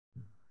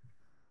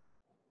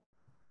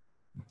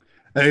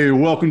Hey,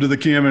 welcome to the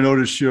Cam and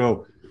Otis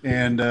show.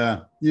 And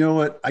you know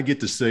what? I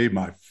get to say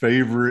my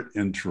favorite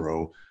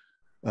intro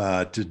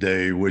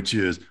today, which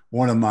is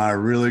one of my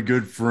really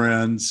good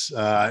friends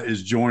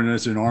is joining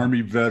us, an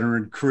Army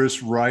veteran,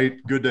 Chris Wright.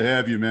 Good to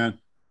have you, man.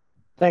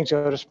 Thanks,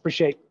 Otis.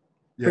 Appreciate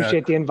Yeah,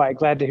 appreciate the invite.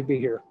 Glad to be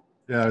here.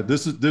 yeah.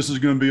 This is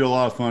going to be a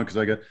lot of fun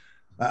because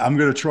I'm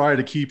going to try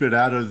to keep it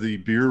out of the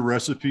beer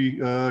recipe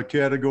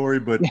category.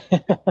 But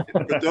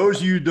for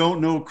those of you who don't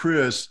know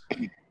Chris,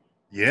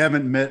 you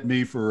haven't met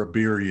me for a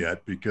beer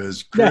yet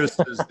because Chris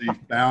is the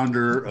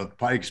founder of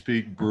Pikes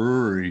Peak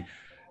Brewery,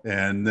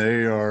 and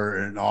they are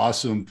an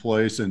awesome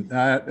place.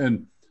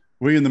 And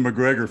we in the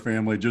McGregor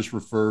family just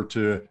refer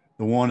to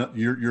the one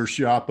your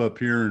shop up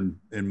here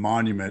in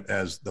Monument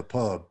as the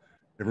pub.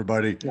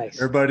 Everybody Nice.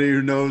 everybody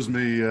who knows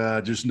me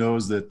just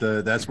knows that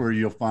that's where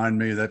you'll find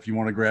me. That if you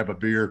want to grab a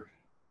beer,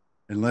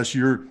 unless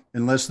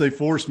they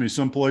force me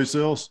someplace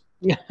else,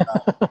 Yeah.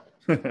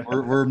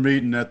 we're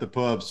meeting at the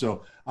pub.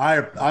 So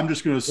I'm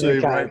just going to say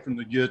right from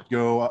the get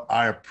go,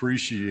 I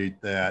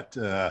appreciate that,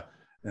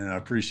 and I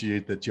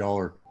appreciate that y'all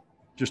are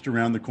just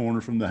around the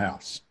corner from the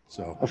house.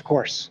 So, Of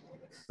course.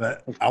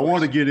 but Of I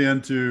want course. to get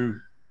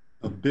into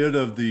a bit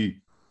of the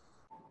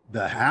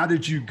how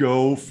did you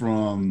go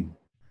from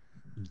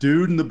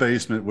dude in the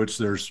basement, which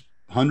there's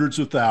hundreds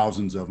of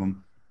thousands of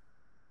them,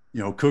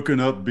 cooking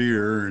up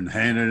beer and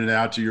handing it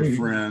out to your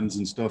friends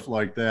and stuff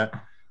like that,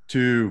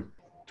 to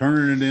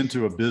turning it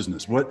into a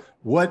business. What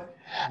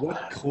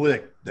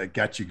clicked that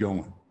got you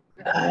going?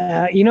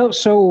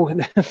 So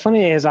the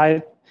funny is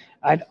I'd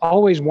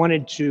always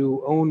wanted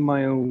to own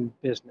my own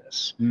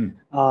business. Mm.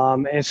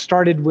 It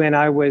started when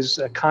I was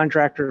a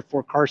contractor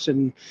for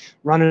Carson,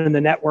 running the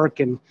network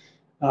and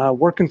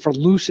working for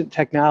Lucent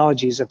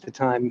Technologies at the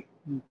time,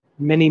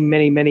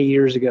 many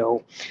years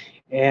ago.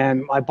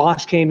 And my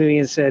boss came to me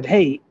and said,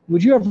 "Hey,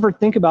 would you ever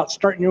think about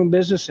starting your own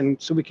business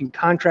and so we can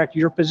contract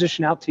your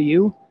position out to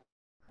you?"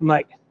 I'm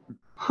like,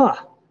 huh,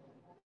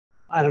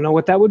 I don't know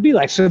what that would be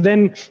like. So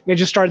then it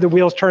just started the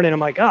wheels turning. I'm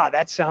like,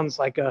 that sounds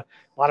like a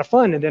lot of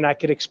fun. And then I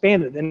could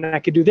expand it. Then I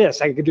could do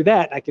this, I could do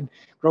that. I could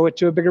grow it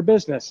to a bigger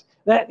business.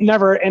 That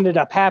never ended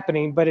up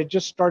happening, but it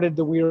just started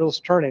the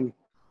wheels turning.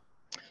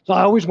 So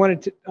I always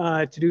wanted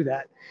to do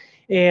that.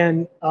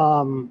 And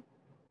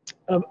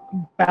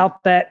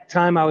about that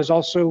time, I was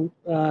also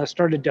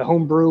started to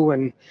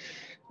homebrew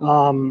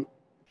um,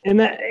 and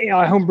that,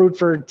 I homebrewed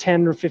for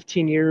 10 or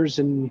 15 years.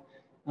 And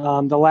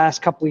the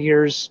last couple of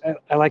years,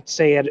 I like to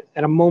say at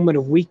a moment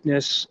of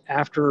weakness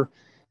after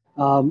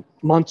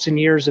months and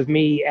years of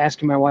me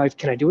asking my wife,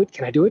 can I do it?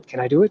 Can I do it? Can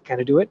I do it? Can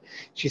I do it?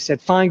 She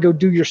said, fine, go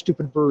do your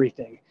stupid brewery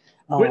thing.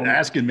 Quit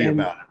asking me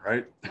about it,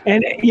 right?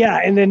 And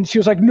yeah, and then she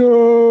was like,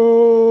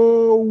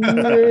 no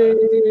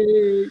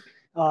way.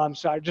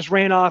 So I just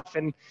ran off,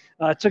 and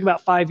it took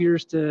about 5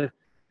 years to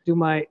do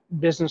my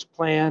business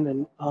plan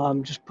and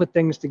just put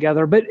things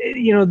together. But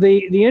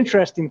the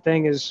interesting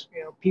thing is,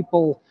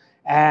 people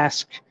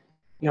ask,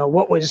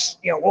 what was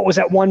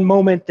that one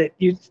moment that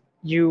you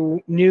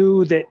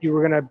knew that you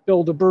were going to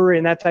build a brewery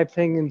and that type of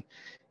thing,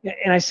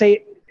 and I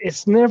say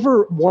it's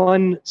never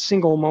one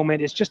single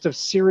moment. It's just a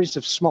series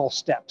of small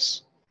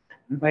steps,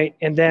 right?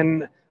 And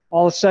then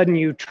all of a sudden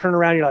you turn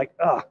around, you're like,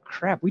 oh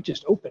crap, we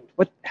just opened.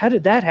 How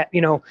did that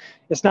happen?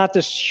 It's not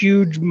this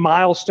huge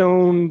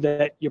milestone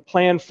that you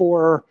plan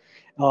for.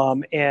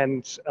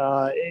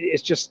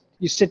 It's just,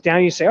 you sit down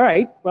and you say, all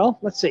right, well,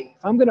 let's see.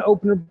 If I'm going to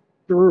open a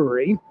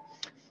brewery,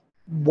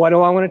 what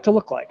do I want it to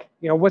look like?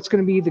 What's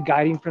going to be the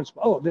guiding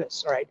principle? Oh,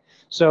 this. All right.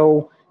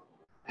 So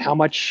how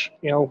much,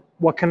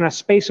 what kind of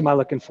space am I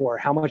looking for?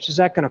 How much is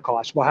that going to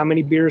cost? Well, how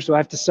many beers do I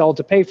have to sell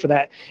to pay for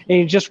that?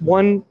 And just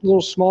one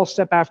little small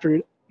step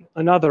after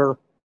another. And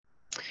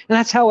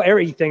that's how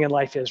everything in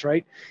life is,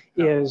 right?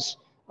 Is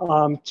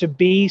to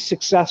be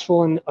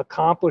successful and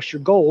accomplish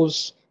your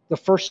goals, the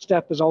first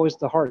step is always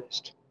the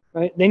hardest,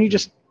 right? Then you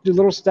just do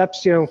little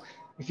steps.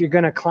 If you're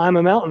going to climb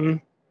a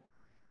mountain,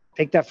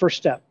 take that first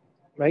step,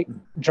 right?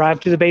 Drive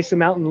to the base of the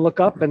mountain, look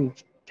up and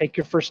take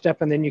your first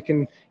step, and then you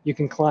can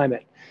climb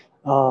it.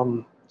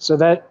 So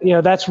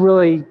that's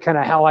really kind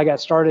of how I got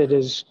started,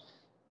 is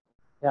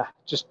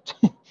just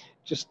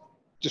just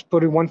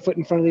putting one foot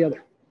in front of the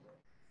other.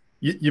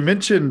 You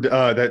mentioned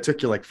that it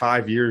took you like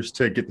 5 years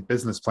to get the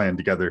business plan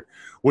together.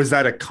 Was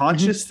that a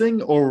conscious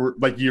thing, or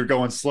like you're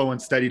going slow and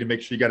steady to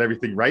make sure you got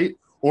everything right?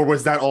 Or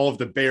was that all of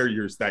the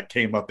barriers that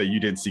came up that you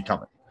didn't see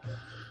coming?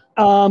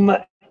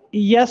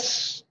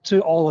 Yes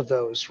to all of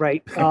those,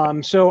 right?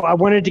 So I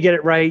wanted to get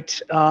it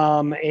right.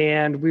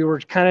 And we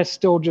were kind of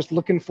still just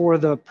looking for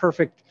the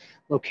perfect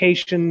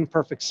location,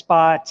 perfect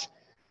spot.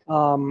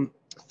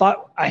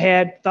 Thought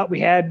we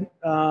had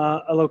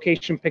a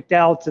location picked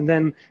out, and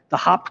then the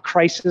hop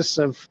crisis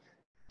of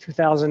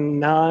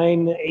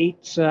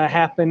 2009-8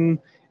 happened,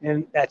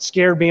 and that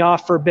scared me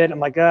off for a bit. I'm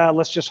like,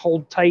 let's just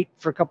hold tight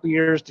for a couple of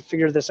years to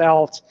figure this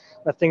out,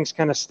 let things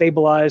kind of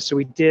stabilize. So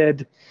we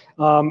did,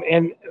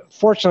 and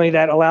fortunately,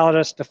 that allowed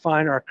us to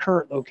find our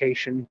current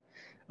location.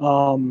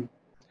 So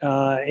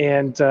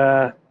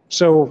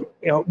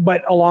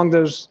but along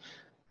those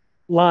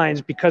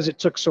lines, because it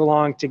took so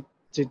long to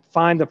to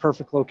find the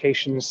perfect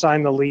location,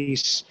 sign the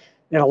lease.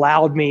 It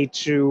allowed me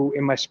to,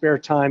 in my spare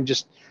time,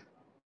 just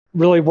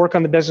really work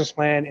on the business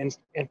plan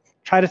and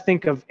try to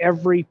think of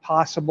every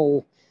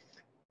possible,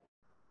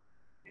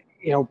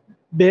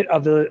 bit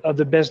of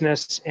the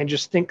business, and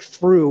just think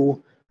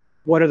through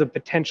what are the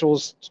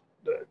potentials,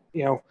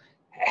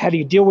 how do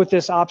you deal with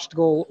this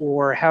obstacle,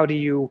 or how do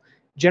you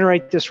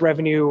generate this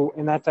revenue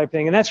and that type of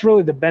thing. And that's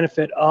really the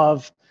benefit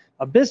of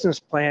a business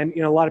plan.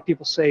 A lot of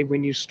people say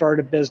when you start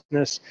a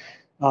business,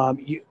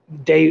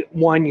 day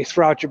one, you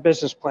throw out your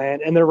business plan,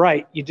 and they're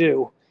right, you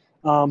do.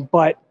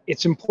 But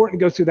it's important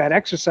to go through that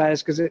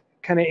exercise because it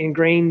kind of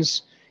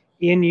ingrains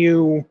in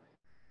you,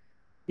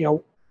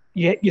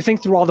 you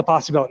think through all the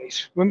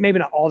possibilities. Well, maybe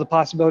not all the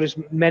possibilities,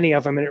 many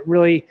of them, and it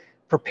really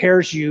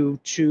prepares you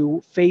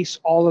to face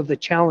all of the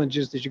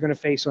challenges that you're going to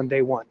face on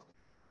day one.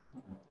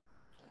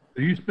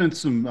 You spent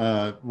some,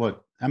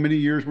 how many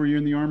years were you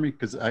in the Army?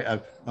 Because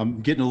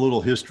I'm getting a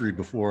little history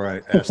before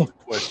I ask the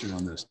question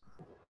on this.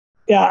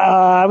 Yeah,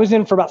 I was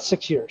in for about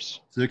 6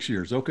 years. 6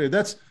 years. Okay,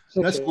 that's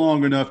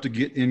long enough to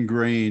get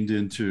ingrained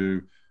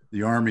into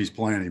the Army's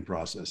planning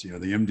process. The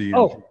MD.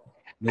 Oh,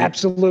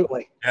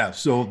 absolutely. Yeah.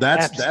 So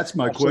that's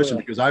my question,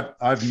 because I've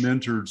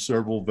mentored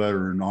several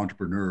veteran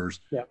entrepreneurs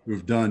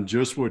who've done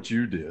just what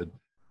you did,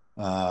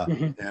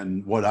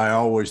 and what I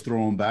always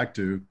throw them back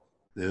to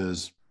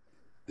is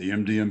the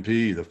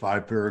MDMP, the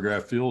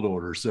 5-paragraph field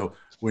order. So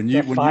when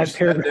you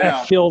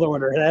 5-paragraph field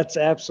order, that's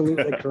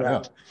absolutely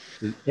correct.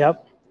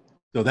 Yep.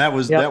 So that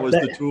was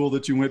the tool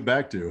that you went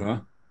back to, huh?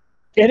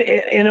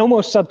 And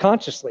almost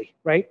subconsciously,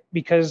 right?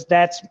 Because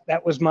that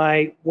was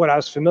what I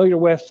was familiar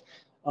with,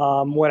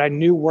 what I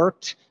knew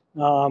worked.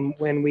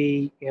 When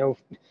we,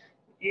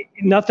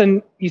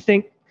 nothing, you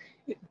think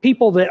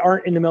people that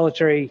aren't in the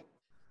military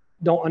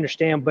don't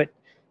understand, but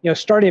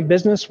starting a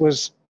business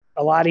was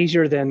a lot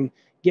easier than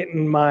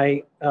getting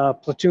my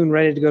platoon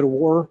ready to go to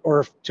war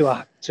or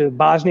to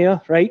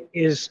Bosnia, right?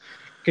 Is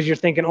because you're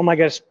thinking, oh my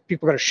gosh,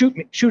 people are going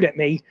to shoot at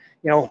me.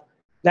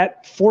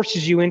 That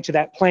forces you into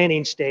that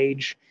planning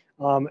stage.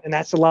 And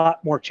that's a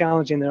lot more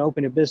challenging than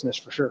opening a business,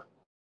 for sure.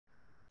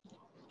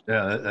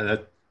 Yeah,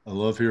 I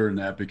love hearing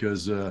that,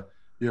 because it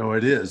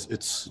is.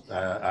 It's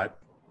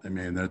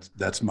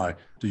that's my,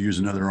 to use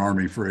another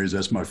Army phrase,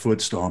 that's my foot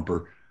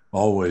stomper.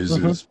 Always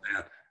is.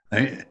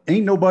 Man,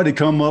 ain't nobody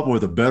come up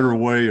with a better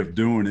way of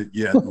doing it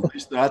yet. At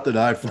least not that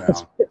I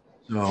found.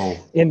 So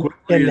in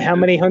how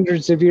many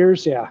hundreds of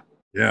years? Yeah.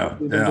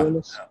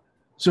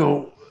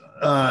 So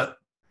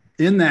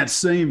in that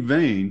same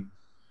vein,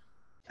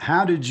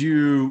 how did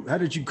you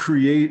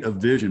create a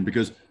vision?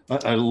 Because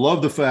I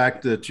love the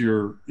fact that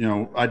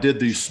I did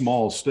these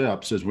small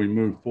steps as we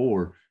move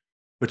forward,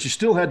 but you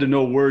still had to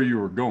know where you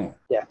were going.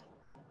 Yeah.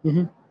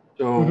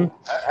 So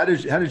how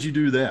did you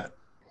do that?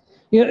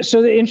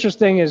 So the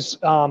interesting is,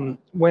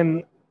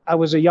 when I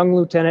was a young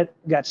lieutenant,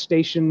 got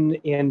stationed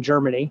in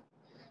Germany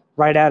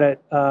right out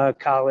of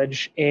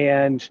college,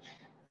 and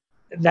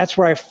that's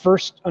where I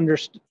first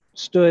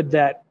understood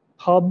that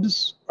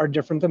pubs are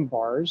different than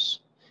bars,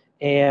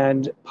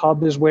 and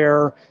pub is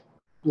where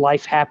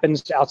life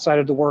happens outside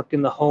of the work,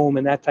 in the home,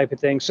 and that type of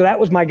thing. So that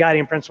was my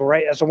guiding principle,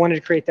 right? As I wanted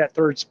to create that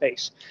third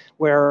space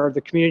where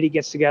the community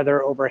gets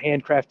together over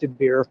handcrafted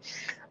beer.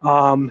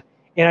 And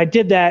I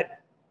did that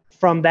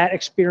from that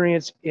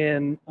experience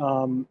in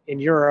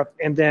Europe.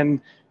 And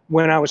then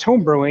when I was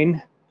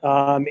homebrewing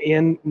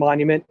in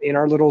Monument, in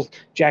our little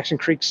Jackson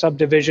Creek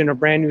subdivision, a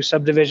brand new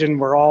subdivision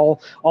where all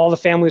the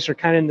families are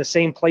kind of in the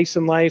same place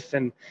in life.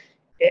 And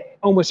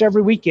almost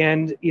every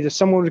weekend, either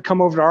someone would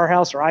come over to our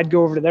house or I'd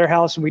go over to their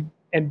house,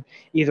 and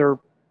either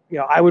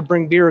I would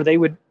bring beer or they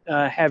would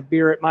have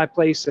beer at my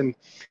place. And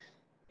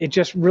it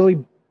just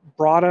really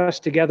brought us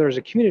together as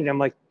a community. I'm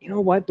like, you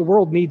know what? The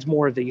world needs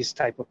more of these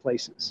type of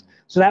places.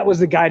 So that was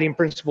the guiding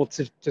principle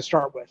to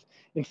start with.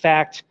 In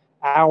fact,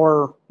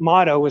 our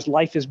motto is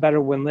life is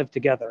better when lived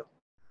together.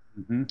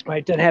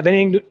 Right? Doesn't have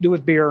anything to do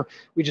with beer.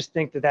 We just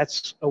think that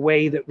that's a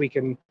way that we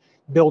can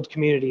build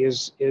community.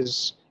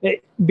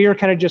 Beer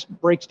kind of just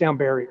breaks down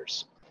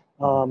barriers.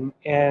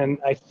 And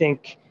I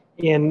think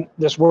in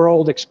this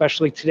world,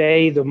 especially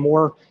today, the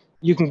more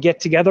you can get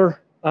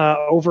together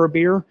over a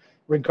beer,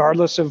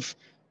 regardless of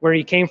where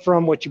you came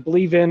from, what you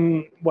believe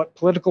in, what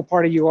political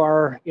party you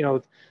are,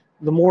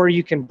 the more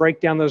you can break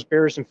down those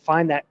barriers and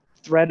find that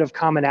thread of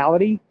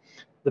commonality,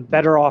 the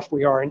better off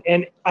we are.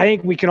 And I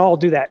think we can all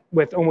do that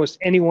with almost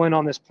anyone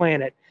on this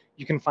planet.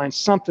 You can find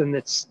something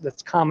that's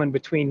common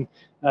between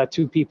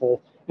two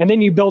people, and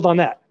then you build on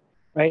that,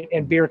 right?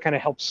 And beer kind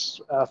of helps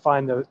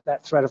find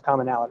that thread of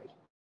commonality.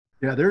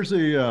 Yeah, there's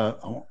I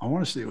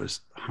want to say it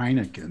was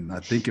Heineken. I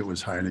think it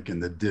was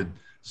Heineken that did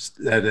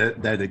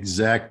that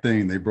exact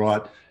thing.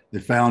 They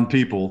found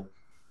people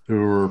who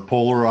were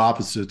polar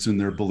opposites in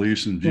their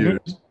beliefs and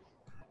views,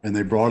 and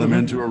they brought them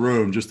into a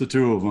room, just the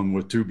two of them,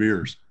 with two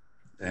beers.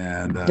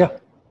 And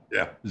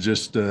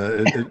just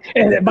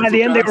and by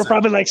the end, they were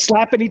probably like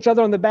slapping each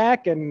other on the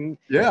back, and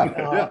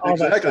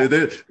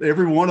exactly.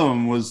 Every one of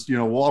them was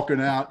walking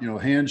out,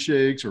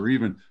 handshakes or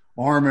even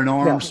arm in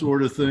arm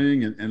sort of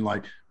thing, and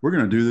like, we're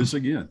going to do this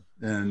again.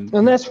 And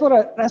that's what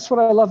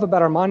I love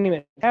about our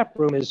Monument Tap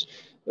Room is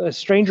a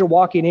stranger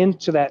walking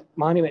into that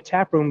Monument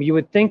Tap Room. You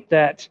would think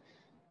that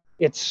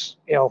it's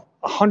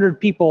 100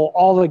 people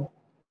all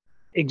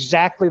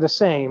exactly the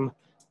same,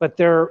 but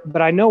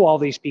I know all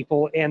these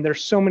people, and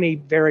there's so many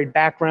varied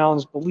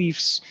backgrounds,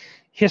 beliefs,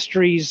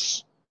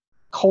 histories,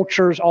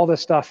 cultures, all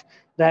this stuff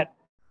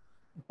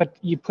but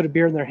you put a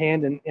beer in their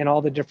hand and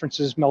all the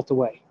differences melt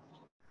away.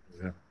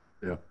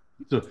 Yeah.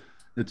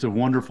 It's a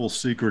wonderful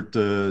secret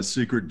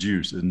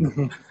juice,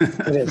 isn't it?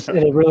 It is.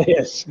 It really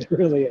is. It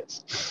really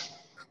is.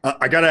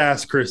 I got to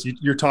ask, Chris,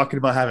 you're talking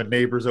about having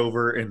neighbors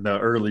over in the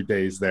early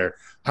days there.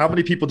 How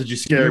many people did you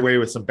scare away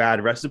with some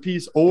bad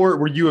recipes, or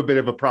were you a bit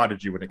of a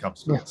prodigy when it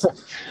comes to this?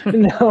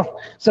 No.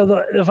 So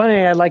the funny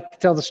thing, I'd like to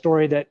tell the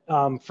story that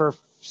for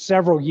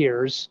several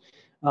years,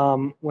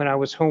 when I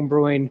was home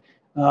brewing,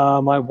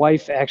 my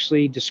wife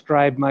actually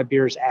described my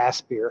beer as ass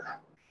beer.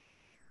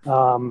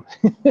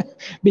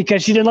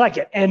 Because she didn't like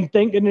it. And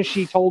thank goodness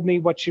she told me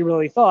what she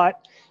really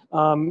thought,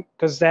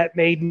 because that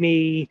made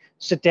me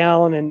sit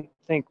down and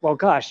think, well,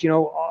 gosh,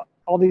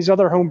 all these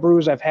other home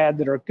brews I've had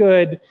that are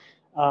good,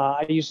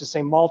 I use the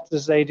same malt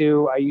as they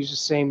do. I use the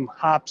same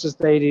hops as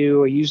they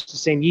do. I use the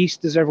same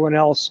yeast as everyone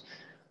else.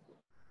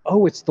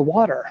 Oh, it's the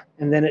water.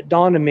 And then it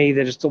dawned on me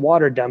that it's the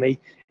water, dummy.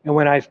 And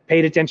when I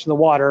paid attention to the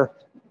water,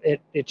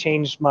 it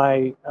changed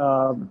my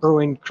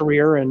brewing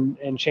career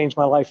and changed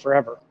my life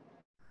forever.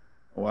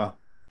 Wow.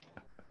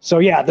 So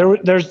yeah,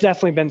 there's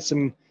definitely been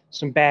some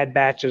bad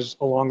batches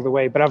along the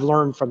way, but I've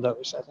learned from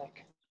those, I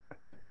think.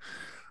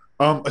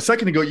 A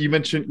second ago, you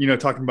mentioned,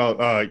 talking about,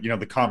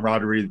 the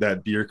camaraderie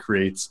that beer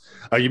creates.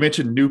 You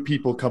mentioned new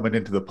people coming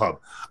into the pub.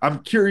 I'm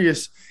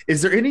curious,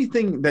 is there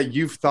anything that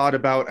you've thought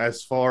about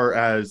as far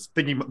as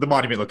thinking the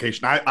Monument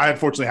location? I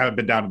unfortunately haven't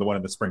been down to the one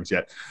in the Springs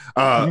yet,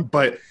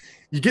 but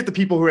you get the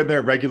people who are in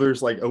there,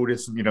 regulars like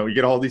Otis, and, you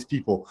get all these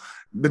people.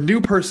 The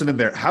new person in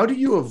there, how do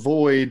you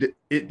avoid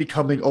it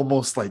becoming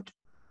almost like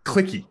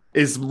cliquey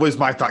was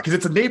my thought, because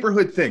it's a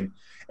neighborhood thing.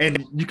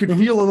 And you could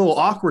feel a little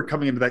awkward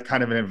coming into that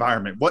kind of an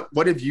environment.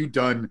 What have you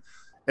done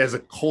as a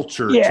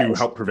culture to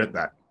help prevent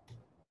that?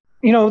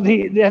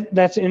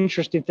 That's an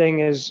interesting thing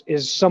is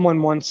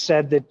someone once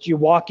said that you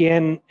walk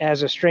in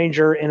as a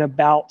stranger in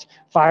about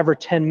 5 or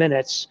 10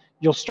 minutes,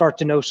 you'll start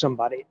to know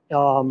somebody,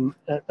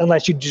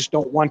 unless you just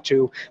don't want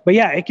to. But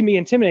yeah, it can be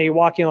intimidating. You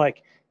walk in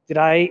like,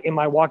 am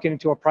I walking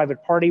into a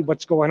private party?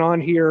 What's going on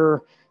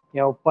here?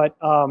 But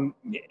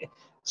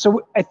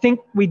so I think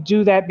we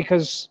do that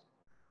because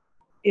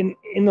in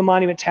the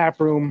Monument Tap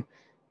Room,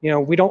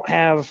 we don't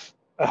have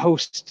a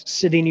host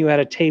sitting you at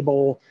a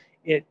table.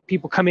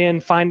 People come in,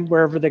 find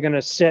wherever they're going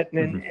to sit,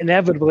 and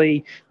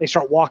inevitably they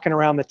start walking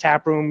around the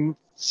tap room,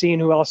 seeing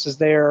who else is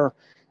there,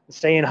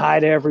 saying hi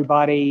to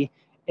everybody.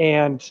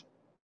 And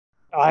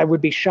I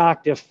would be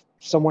shocked if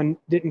someone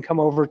didn't come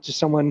over to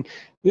someone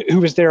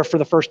who was there for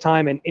the first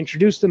time and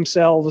introduce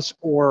themselves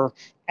or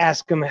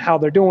ask them how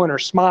they're doing or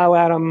smile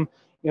at them,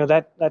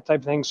 that type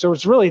of thing. So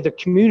it's really the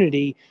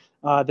community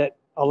that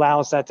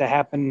allows that to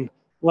happen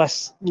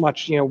less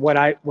much, what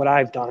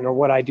I've done or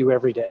what I do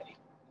every day.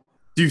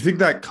 Do you think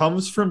that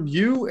comes from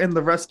you and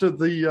the rest of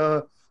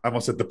the, I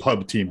almost said the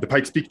pub team, the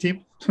Pikes Peak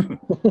team?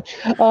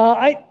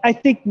 I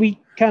think we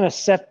kind of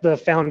set the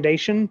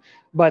foundation,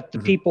 but the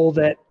people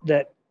that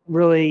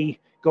really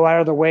go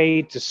out of their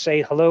way to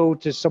say hello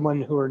to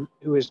someone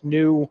who is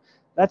new,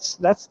 that's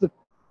the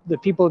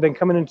people who've been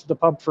coming into the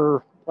pub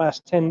for the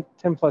last 10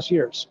 plus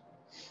years.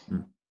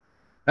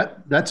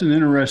 That's an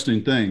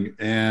interesting thing.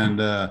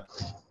 And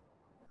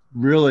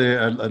really,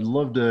 I'd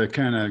love to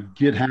kind of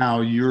get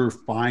how you're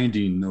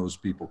finding those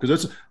people,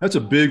 because that's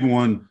a big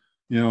one,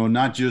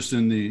 not just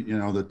in the,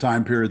 the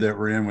time period that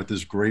we're in with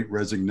this great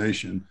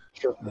resignation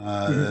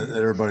that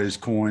everybody's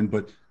coined,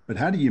 but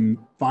how do you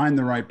find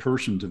the right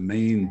person to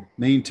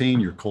maintain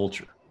your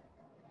culture?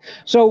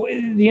 So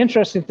the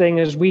interesting thing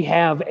is we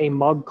have a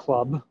mug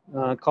club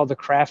called the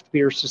Craft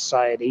Beer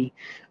Society,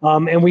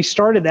 and we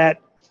started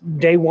that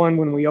day one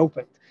when we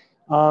opened.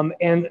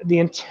 And the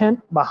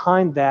intent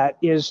behind that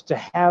is to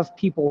have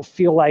people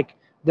feel like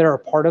they're a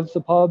part of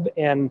the pub,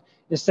 and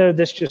instead of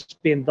this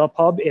just being the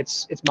pub,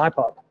 it's my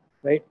pub,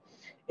 right?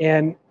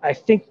 And I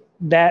think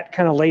that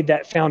kind of laid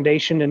that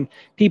foundation, and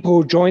people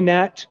who join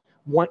that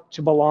want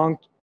to belong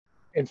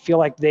and feel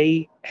like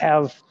they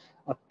have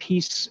a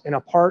piece and a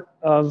part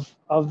of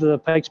the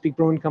Pikes Peak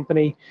Brewing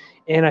Company.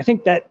 And I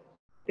think that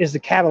is the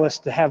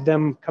catalyst to have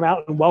them come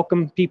out and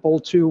welcome people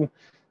to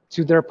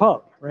their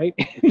pub, right?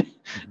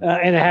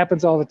 And it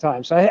happens all the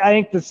time. So I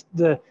think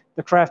the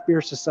Craft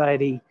Beer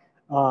Society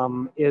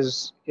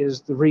is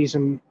the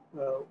reason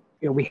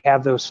we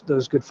have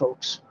those good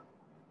folks.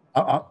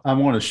 I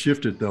want to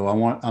shift it though.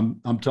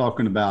 I'm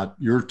talking about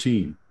your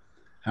team.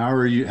 How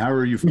are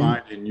you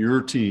finding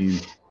your team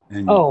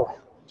and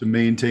to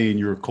maintain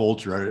your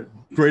culture?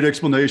 Great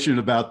explanation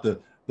about the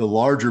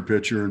larger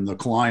picture and the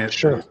client.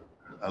 Sure.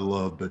 I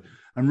love, but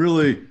I'm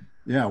really,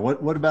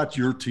 what about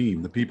your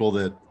team, the people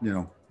that,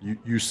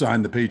 you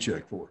signed the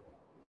paycheck for?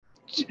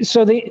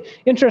 So the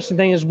interesting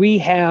thing is we'll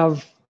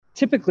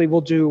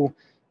do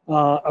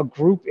a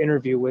group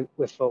interview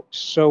with folks.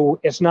 So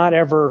it's not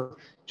ever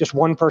just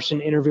one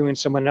person interviewing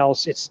someone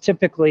else. It's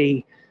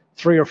typically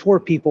 3 or 4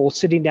 people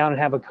sitting down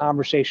and have a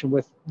conversation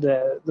with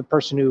the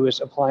person who is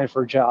applying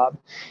for a job.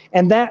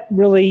 And that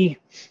really,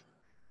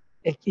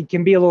 it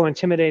can be a little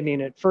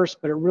intimidating at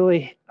first, but it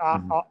really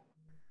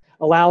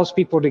allows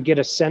people to get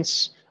a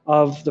sense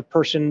of the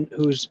person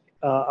who's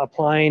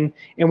applying.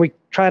 And we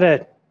try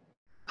to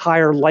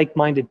hire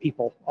like-minded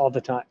people all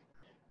the time,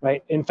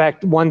 right? In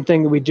fact, one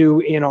thing that we do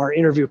in our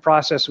interview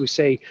process, we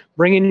say,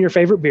 bring in your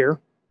favorite beer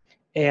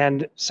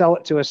and sell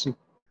it to us and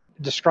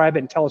describe it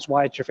and tell us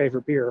why it's your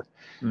favorite beer.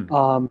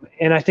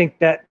 And I think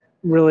that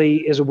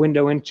really is a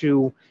window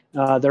into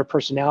their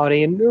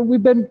personality. And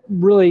we've been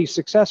really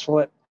successful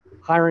at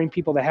hiring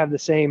people that have the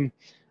same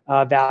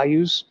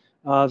values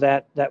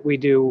that we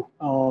do.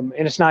 And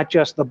it's not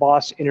just the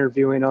boss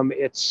interviewing them,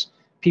 it's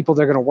people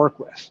they're going to work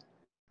with.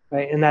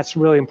 Right? And that's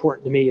really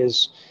important to me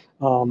is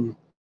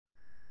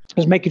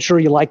making sure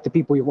you like the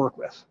people you work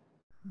with.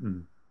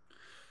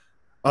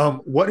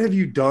 What have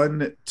you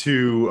done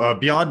to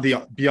beyond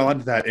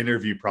that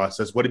interview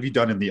process? What have you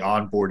done in the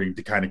onboarding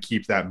to kind of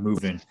keep that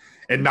moving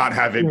and not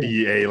have it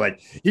be a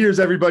like, here's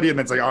everybody, and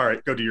then it's like, all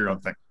right, go do your own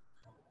thing?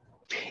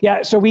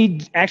 Yeah, so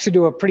we actually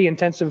do a pretty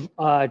intensive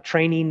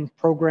training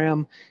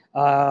program.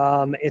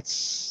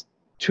 It's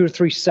 2 or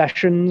 3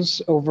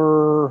 sessions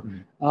over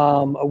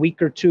a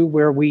week or 2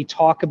 where we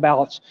talk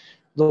about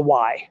the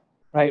why.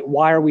 Right?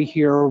 Why are we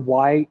here?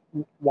 Why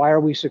are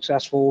we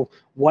successful?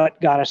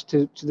 What got us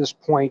to this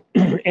point?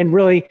 And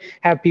really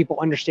have people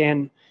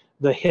understand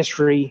the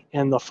history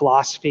and the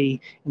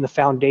philosophy and the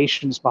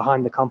foundations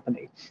behind the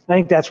company. I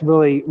think that's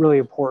really, really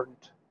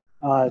important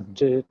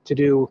to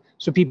do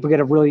so people get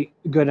a really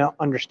good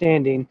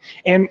understanding.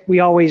 And we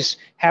always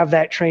have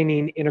that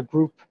training in a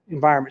group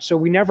environment. So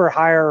we never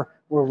hire,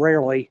 or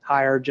rarely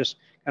hire just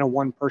kind of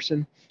one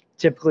person.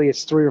 Typically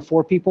it's 3 or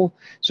 4 people.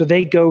 So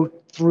they go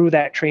through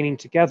that training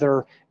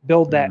together,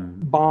 build that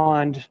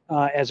bond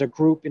as a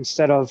group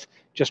instead of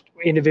just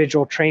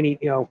individual training.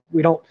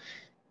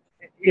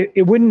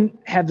 It wouldn't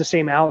have the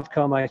same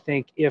outcome, I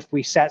think, if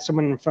we sat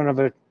someone in front of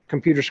a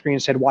computer screen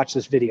and said, watch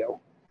this video.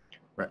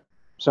 Right.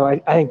 So I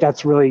think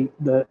that's really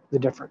the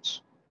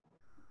difference.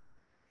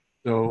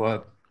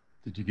 So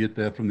did you get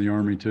that from the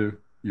Army too?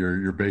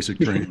 Your basic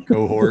training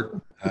cohort?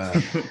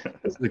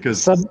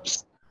 Because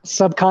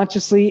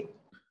subconsciously,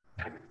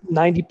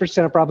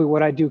 90% of probably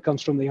what I do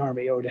comes from the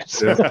Army,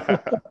 Otis.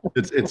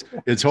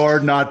 It's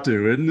hard not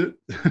to, isn't it?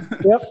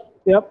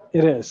 Yep,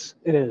 it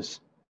is.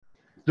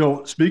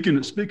 So speaking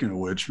of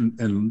which,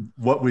 and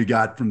what we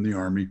got from the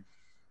Army,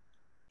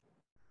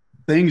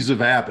 things have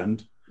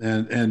happened,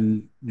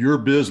 and your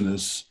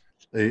business,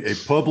 a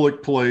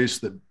public place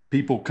that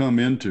people come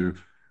into,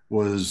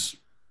 was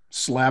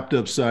slapped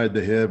upside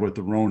the head with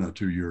the Rona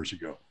 2 years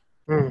ago.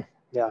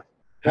 Yeah.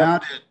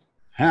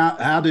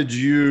 How did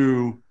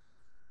you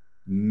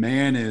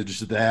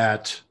manage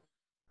that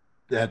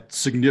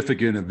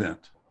significant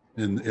event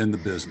in the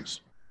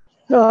business?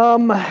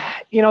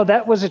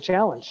 That was a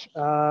challenge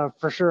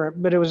for sure,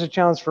 but it was a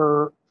challenge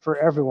for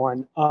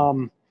everyone.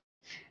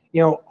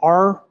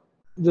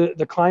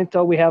 The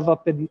clientele we have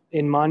up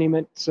in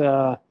Monument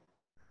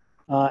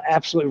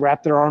absolutely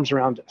wrapped their arms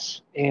around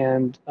us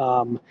and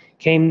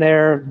came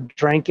there,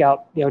 drank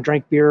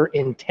beer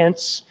in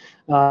tents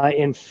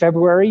in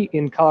February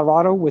in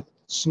Colorado with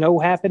snow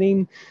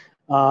happening.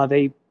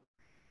 They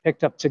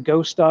picked up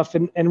to-go stuff,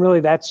 and really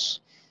that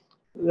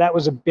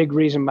was a big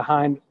reason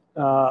behind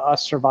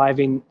us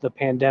surviving the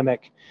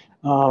pandemic.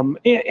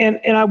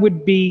 And I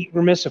would be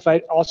remiss if I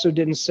also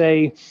didn't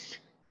say,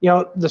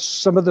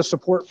 some of the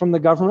support from the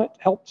government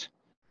helped.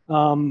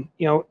 And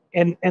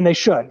they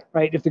should,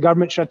 right? If the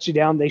government shuts you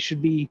down, they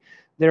should be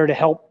there to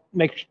help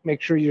make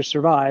sure you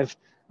survive.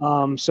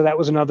 So that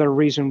was another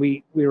reason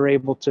we were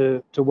able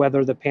to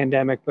weather the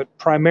pandemic, but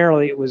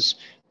primarily it was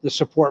the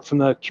support from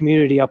the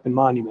community up in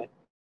Monument.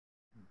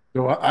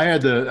 So I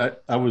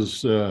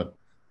was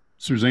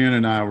Suzanne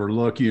and I were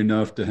lucky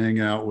enough to hang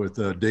out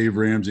with Dave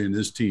Ramsey and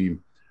his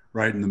team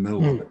right in the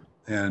middle of it.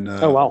 And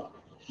oh, wow.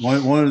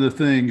 One of the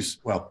things,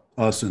 well,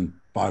 us and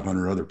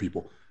 500 other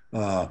people.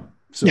 So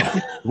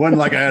it wasn't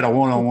like I had a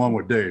one-on-one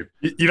with Dave.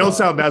 You don't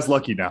sound as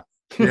lucky now.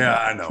 Yeah,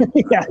 I know.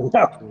 Yeah,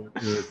 no.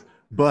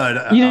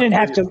 But you didn't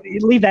have to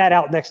leave that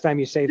out next time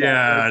you say that.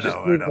 Yeah, like,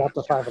 I know. Out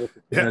the 500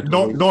 people. Yeah,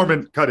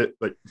 Norman, cut it.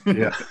 Like,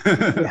 yeah.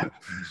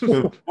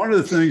 So one of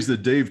the things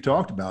that Dave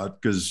talked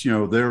about, because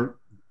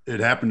it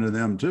happened to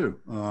them too,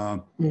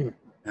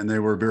 and they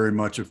were very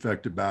much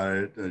affected by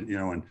it.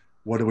 And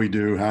what do we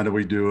do? How do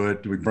we do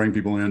it? Do we bring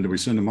people in? Do we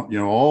send them?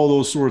 All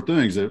those sort of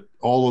things that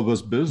all of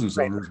us business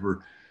owners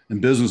and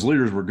business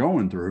leaders were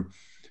going through.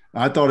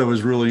 I thought it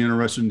was really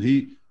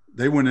interesting.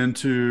 They went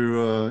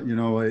into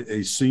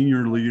a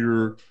senior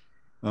leader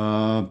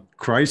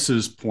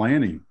crisis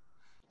planning.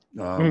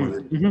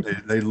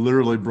 They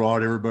literally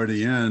brought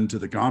everybody into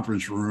the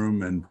conference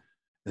room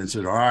and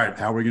said, all right,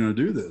 how are we going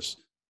to do this?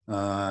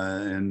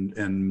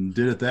 And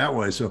did it that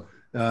way. So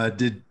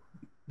did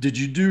did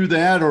you do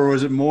that, or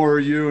was it more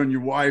you and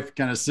your wife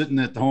kind of sitting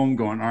at home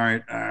going, all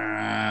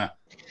right,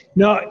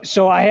 No,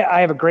 so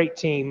I have a great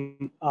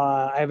team.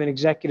 I have an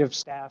executive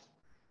staff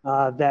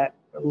that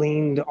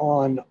leaned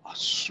on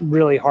us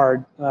really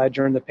hard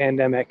during the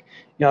pandemic.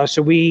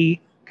 So we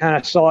kind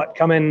of saw it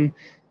coming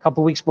a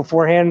couple weeks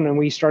beforehand, and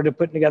we started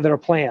putting together a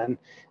plan.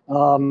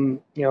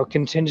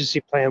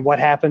 Contingency plan. What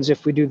happens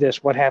if we do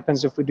this? What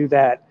happens if we do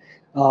that?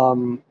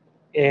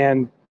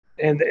 And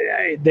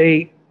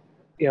they,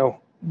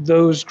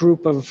 those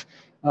group of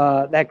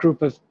that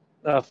group of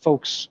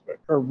folks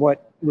are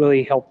what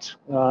really helped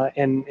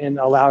and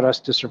allowed us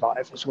to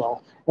survive as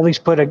well. At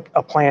least put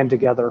a plan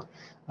together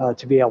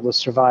to be able to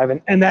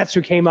survive. And that's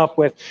who came up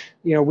with,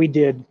 we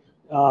did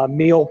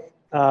meal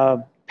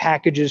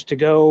packages to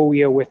go,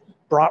 with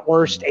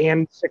bratwurst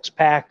and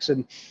 6-packs,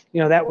 and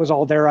that was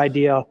all their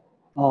idea.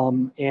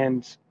 They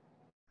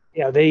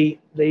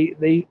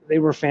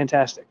were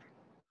fantastic.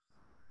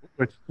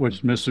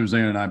 Which Miss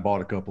Suzanne and I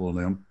bought a couple of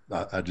them.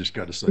 I just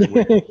got to say,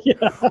 we're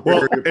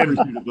very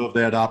appreciative of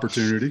that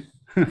opportunity.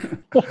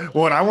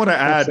 Well, and I want to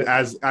add,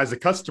 as a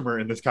customer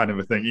in this kind of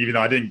a thing, even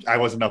though I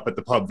wasn't up at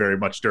the pub very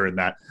much during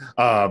that,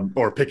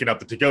 or picking up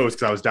the to-goes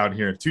because I was down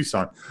here in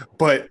Tucson,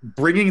 but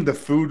bringing the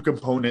food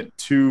component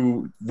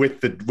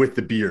with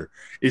the beer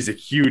is a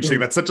huge thing.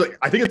 That's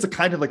I think it's a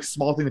kind of like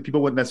small thing that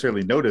people wouldn't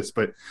necessarily notice,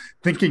 but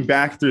thinking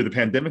back through the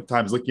pandemic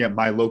times, looking at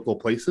my local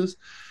places,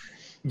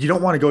 you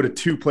don't want to go to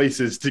two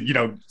places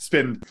to,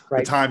 spend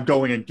the time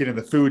going and getting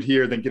the food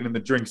here, then getting the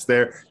drinks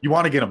there. You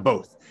want to get them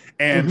both.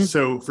 And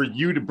so for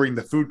you to bring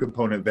the food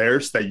component there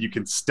so that you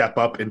can step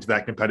up into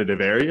that competitive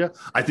area,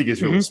 I think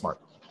is really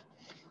smart.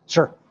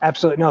 Sure.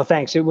 Absolutely. No,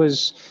 thanks. It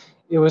was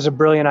a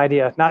brilliant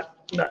idea.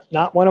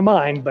 Not one of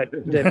mine, but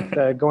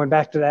going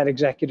back to that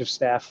executive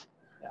staff.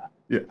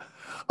 Yeah.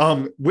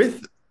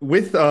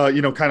 With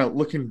kind of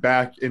looking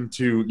back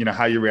into,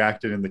 how you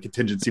reacted in the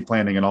contingency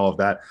planning and all of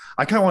that,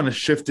 I kind of want to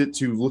shift it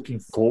to looking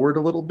forward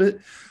a little bit.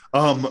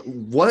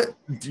 What,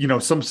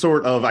 some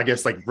sort of, I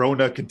guess, like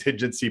Rona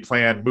contingency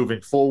plan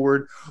moving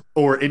forward,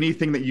 or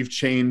anything that you've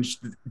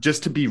changed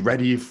just to be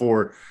ready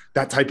for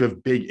that type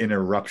of big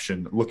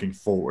interruption looking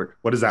forward?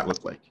 What does that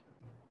look like?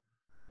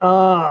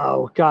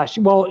 Oh, gosh.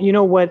 Well,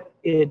 what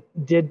it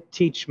did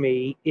teach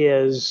me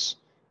is,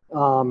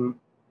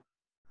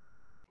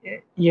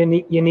 you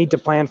need to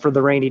plan for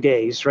the rainy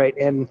days, right?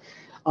 And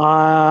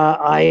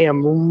I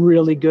am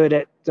really good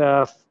at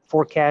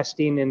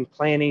forecasting and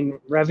planning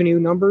revenue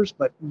numbers,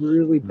 but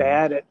really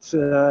bad at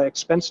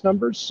expense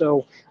numbers.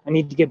 So I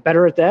need to get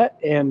better at that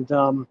and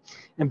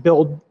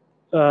build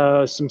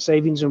some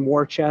savings and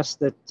war chests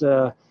that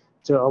to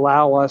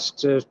allow us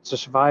to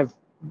survive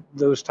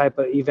those type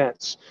of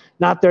events.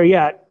 Not there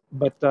yet,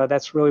 but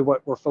that's really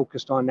what we're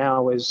focused on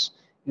now is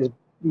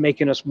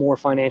making us more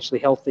financially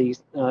healthy.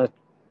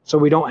 So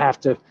we don't have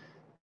to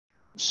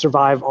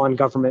survive on the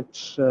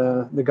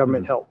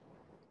government help.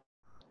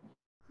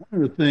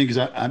 One of the things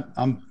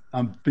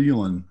I'm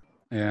feeling,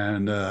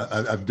 and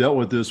I've dealt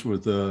with this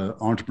with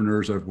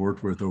entrepreneurs I've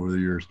worked with over the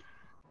years,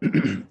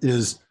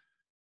 is,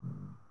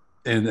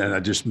 and I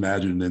just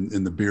imagine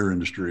in the beer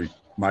industry,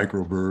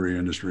 microbrewery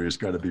industry, it's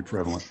got to be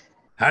prevalent.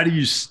 How do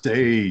you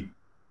stay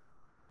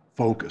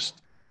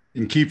focused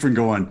and keep from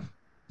going,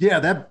 yeah,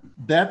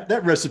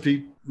 that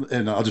recipe,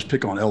 and I'll just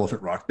pick on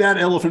Elephant Rock. That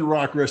Elephant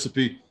Rock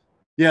recipe,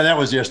 yeah, that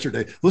was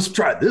yesterday. Let's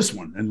try this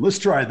one, and let's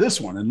try this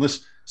one, and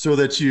so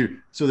that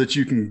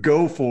you can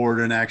go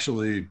forward and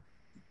actually,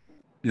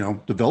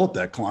 develop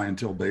that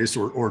clientele base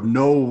or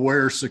know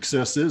where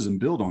success is and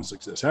build on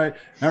success. How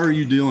are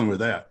you dealing with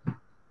that?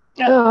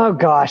 Oh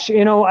gosh,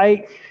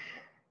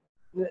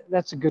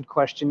 that's a good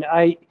question.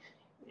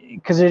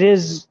 Because it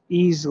is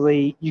you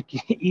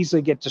can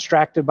easily get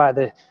distracted by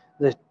the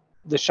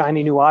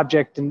shiny new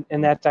object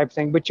and that type of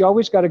thing. But you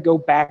always got to go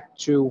back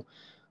to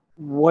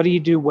what do you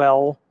do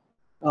well?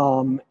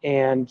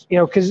 And,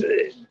 because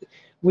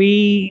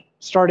we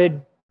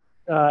started,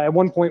 at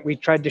one point we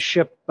tried to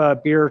ship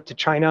beer to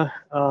China.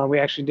 We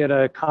actually did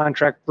a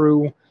contract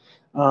brew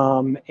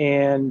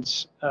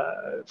and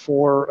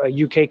for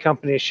a UK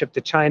company to ship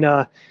to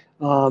China.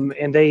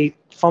 And they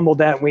fumbled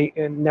that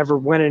and never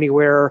went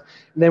anywhere.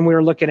 And then we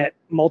were looking at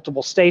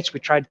multiple states. We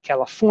tried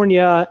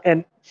California.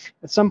 And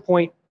at some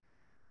point,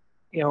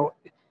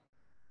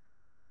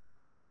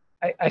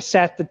 I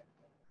sat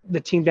the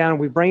team down and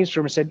we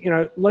brainstormed and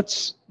said,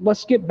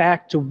 let's get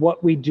back to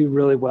what we do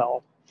really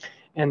well.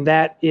 And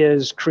that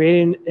is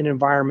creating an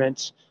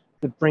environment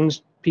that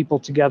brings people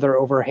together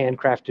over a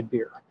handcrafted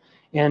beer.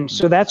 And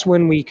so that's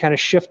when we kind of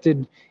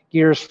shifted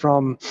gears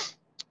from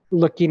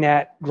looking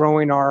at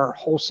growing our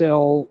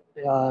wholesale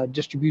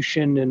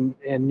distribution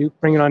and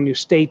bringing on new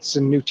states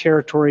and new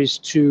territories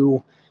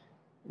to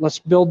let's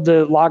build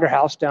the Lager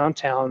House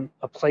downtown,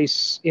 a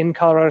place in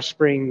Colorado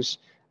Springs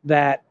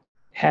that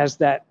has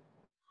that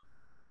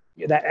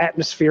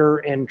atmosphere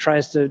and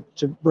tries to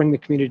bring the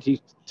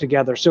community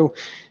together. So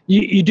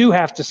you do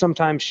have to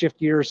sometimes shift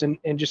gears and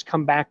just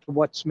come back to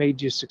what's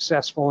made you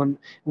successful and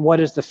what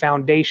is the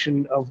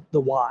foundation of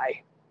the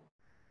why.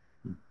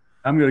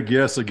 I'm going to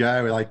guess a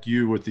guy like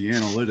you with the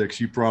analytics,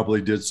 you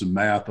probably did some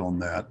math on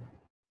that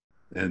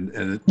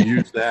and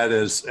use that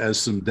as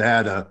some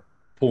data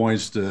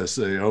points to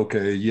say,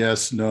 okay,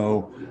 yes,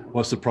 no,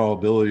 what's the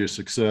probability of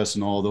success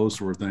and all those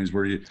sort of things.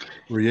 Were you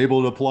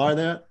able to apply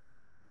that?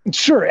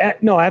 Sure.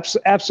 No,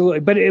 absolutely.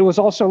 But it was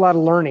also a lot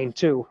of learning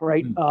too,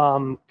 right?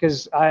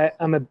 Because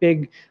I'm a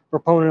big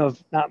proponent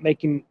of not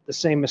making the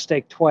same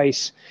mistake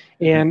twice.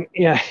 And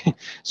yeah,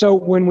 so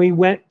when we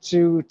went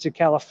to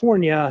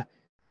California,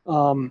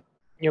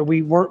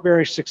 we weren't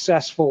very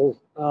successful,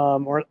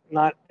 or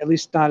not, at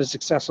least not as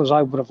successful as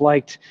I would have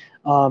liked,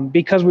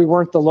 because we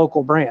weren't the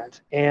local brand.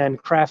 And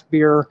craft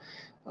beer,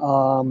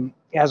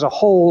 as a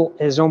whole,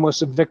 is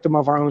almost a victim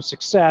of our own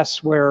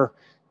success, where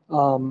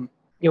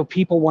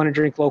people want to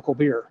drink local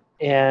beer,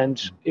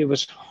 and it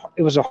was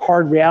a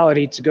hard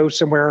reality to go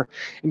somewhere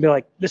and be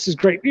like, this is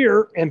great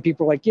beer, and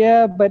people are like,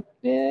 yeah, but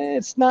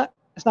it's not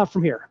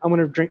from here. I want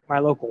to drink my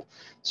local.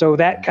 So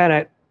that kind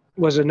of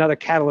was another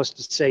catalyst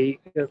to say,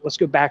 let's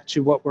go back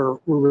to what we're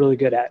really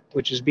good at,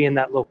 which is being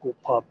that local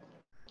pub.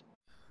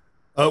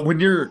 When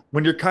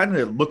you're kind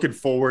of looking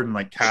forward and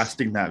like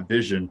casting that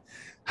vision,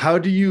 how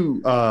do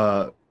you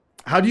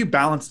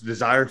balance the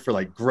desire for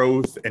like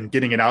growth and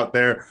getting it out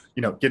there,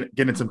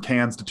 getting some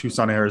cans to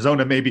Tucson,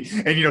 Arizona, maybe,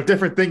 and,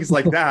 different things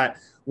like that,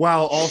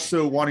 while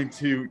also wanting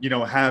to,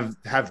 have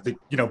the,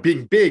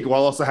 being big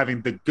while also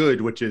having the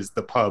good, which is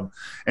the pub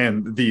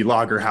and the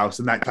lager house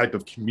and that type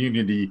of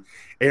community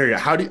area.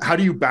 How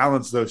do you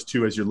balance those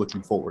two as you're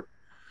looking forward?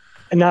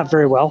 And not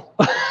very well.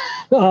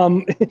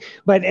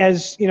 But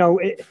as you know,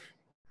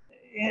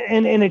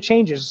 and it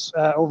changes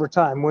over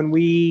time. When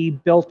we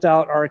built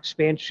out our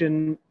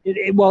expansion,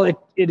 it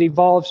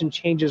evolves and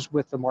changes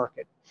with the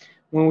market.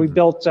 When we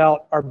built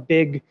out our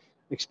big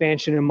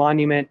expansion in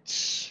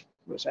Monument,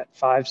 was that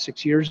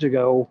 5-6 years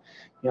ago,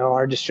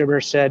 our distributor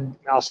said,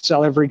 I'll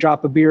sell every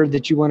drop of beer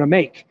that you want to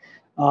make.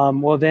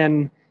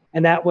 And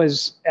that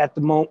was at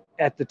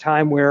the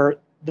time where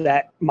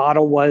that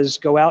model was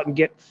go out and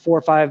get 4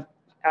 or 5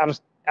 out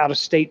of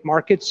state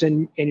markets,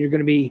 and you're going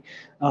to be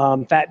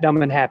fat,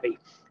 dumb, and happy.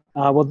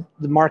 The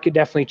market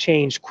definitely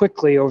changed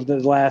quickly over the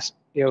last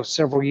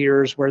several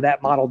years, where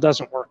that model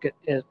doesn't work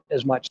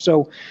as much.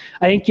 So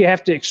I think you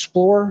have to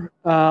explore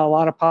a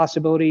lot of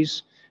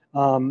possibilities.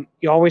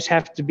 You always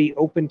have to be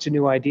open to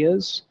new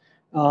ideas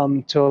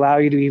to allow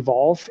you to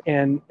evolve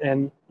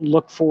and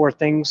look for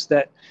things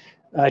that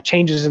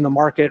changes in the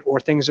market or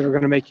things that are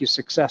going to make you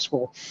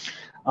successful.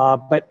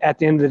 But at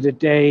the end of the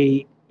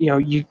day,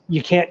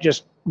 you can't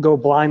just go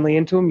blindly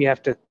into them. You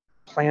have to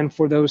plan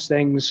for those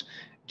things,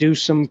 do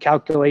some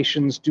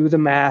calculations, do the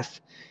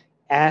math,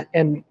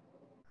 and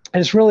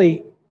it's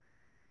really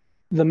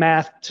the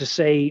math to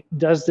say,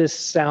 does this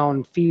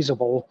sound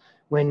feasible?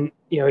 When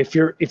if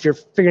you're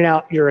figuring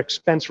out your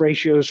expense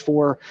ratios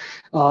for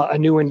a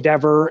new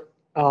endeavor,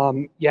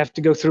 you have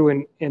to go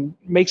through and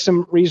make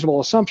some reasonable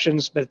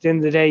assumptions. But at the end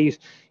of the day,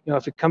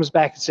 if it comes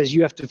back and says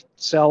you have to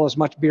sell as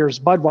much beer as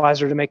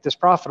Budweiser to make this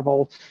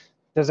profitable,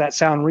 does that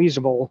sound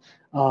reasonable?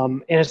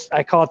 And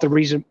I call it the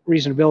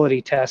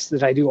reasonability test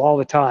that I do all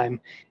the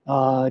time.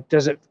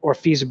 Does it, or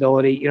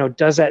feasibility,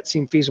 does that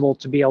seem feasible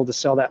to be able to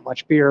sell that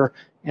much beer?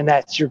 And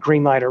that's your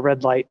green light or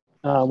red light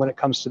when it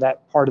comes to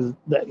that part of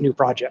that new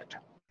project.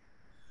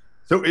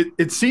 So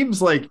it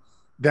seems like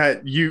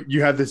that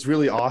you have this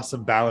really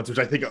awesome balance, which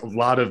I think a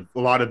lot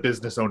of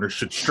business owners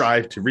should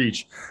strive to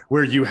reach,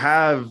 where you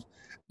have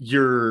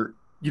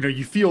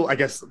you feel, I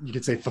guess you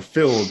could say,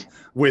 fulfilled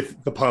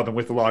with the pub and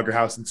with the lager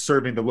house and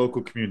serving the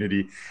local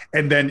community.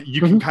 And then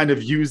you can kind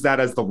of use that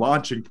as the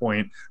launching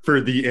point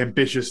for the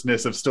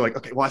ambitiousness of still like,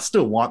 okay, well, I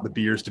still want the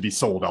beers to be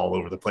sold all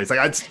over the place. Like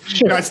I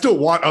still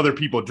want other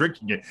people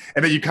drinking it.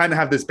 And then you kind of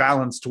have this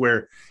balance to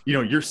where,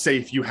 you're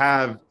safe. You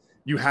have,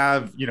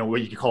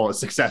 what you could call a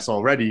success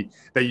already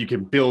that you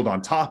can build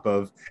on top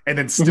of, and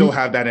then still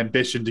have that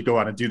ambition to go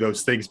out and do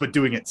those things, but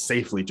doing it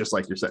safely, just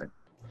like you're saying.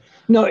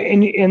 No,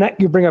 and that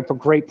you bring up a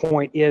great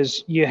point,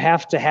 is you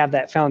have to have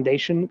that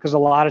foundation, because a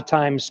lot of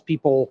times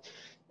people,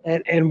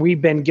 and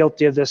we've been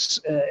guilty of this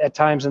at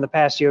times in the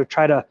past,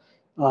 try to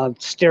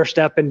stair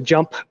step and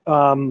jump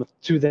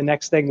to the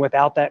next thing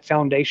without that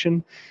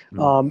foundation.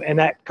 And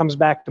that comes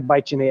back to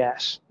bite you in the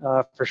ass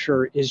for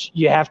sure. Is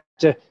you have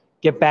to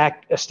get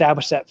back,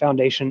 establish that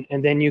foundation,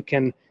 and then you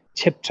can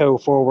tiptoe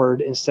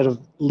forward instead of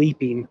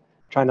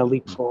trying to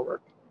leap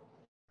forward.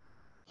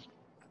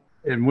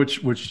 And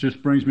which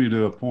just brings me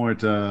to a point,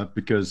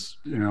 because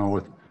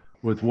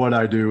with what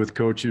I do with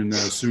coaching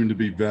soon to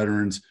be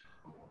veterans,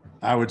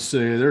 I would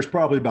say there's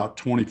probably about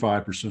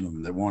 25% of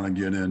them that want to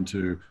get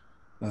into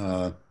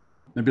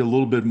maybe a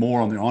little bit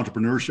more on the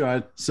entrepreneur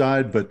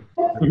side, but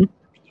there's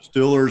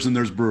distillers and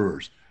there's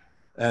brewers.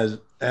 As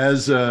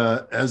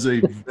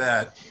a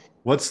vet,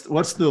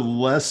 what's the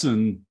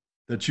lesson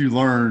that you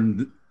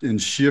learned in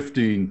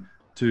shifting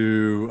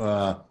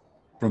to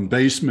from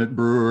basement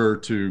brewer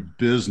to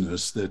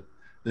business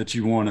that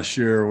you want to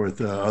share with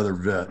other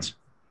vets?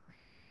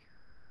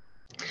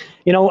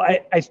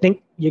 I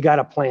think you got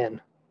to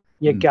plan.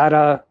 You got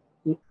to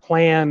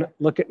plan,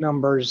 look at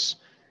numbers,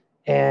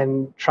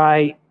 and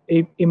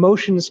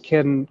emotions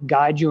can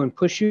guide you and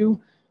push you,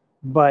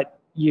 but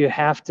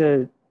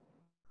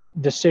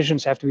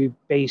decisions have to be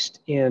based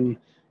in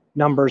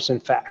numbers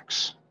and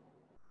facts,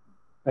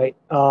 right?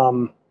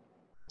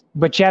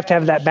 But you have to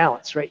have that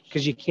balance, right?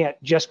 Because you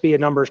can't just be a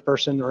numbers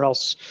person, or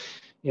else,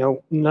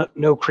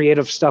 no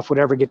creative stuff would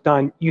ever get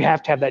done. You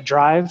have to have that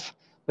drive,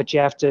 but you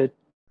have to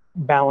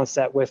balance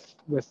that with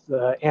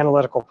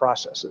analytical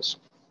processes.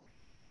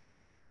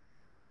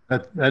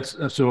 That's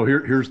so.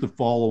 Here's the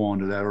follow on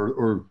to that,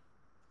 or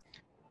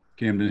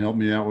Camden, help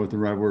me out with the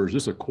right word. Is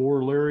this a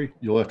corollary?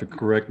 You'll have to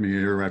correct me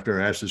here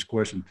after I ask this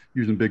question,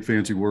 using big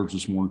fancy words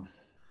this morning.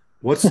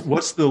 What's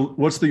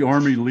the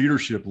Army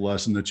leadership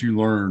lesson that you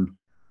learned,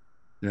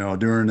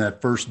 during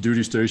that first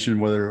duty station,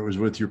 whether it was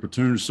with your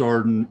platoon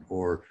sergeant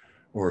or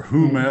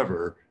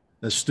whomever,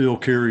 that still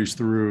carries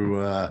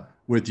through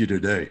with you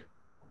today? I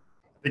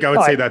think I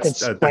would say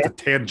that's a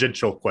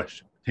tangential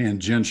question.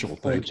 Tangential.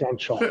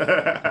 Tangential.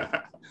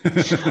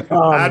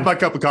 I had my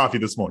cup of coffee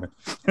this morning.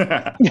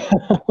 I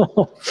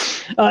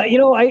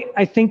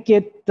think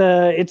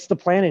it's the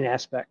planning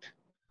aspect,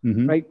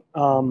 right?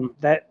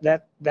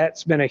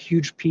 That's been a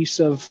huge piece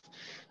of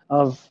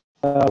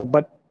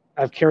what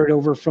I've carried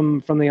over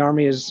from the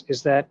Army is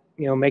that,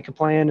 make a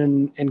plan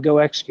and go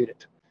execute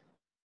it.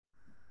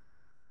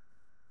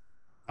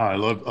 I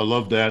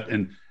love that.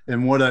 And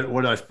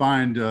what I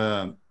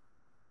find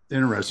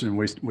interesting,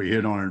 we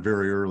hit on it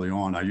very early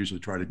on. I usually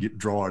try to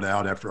draw it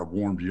out after I've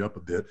warmed you up a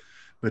bit,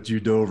 but you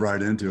dove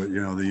right into it, the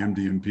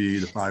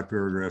MDMP, the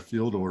 5-paragraph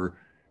field order,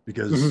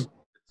 because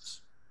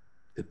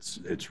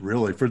it's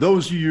really, for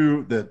those of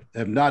you that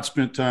have not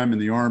spent time in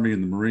the Army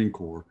and the Marine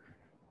Corps,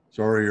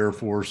 sorry, Air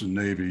Force and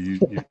Navy, you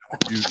don't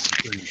use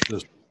the same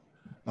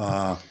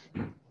system.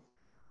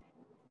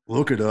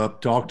 Look it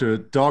up, talk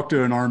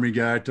to an Army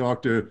guy,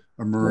 talk to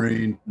a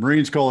Marine.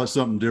 Marines call it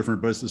something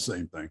different, but it's the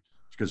same thing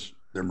because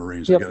they're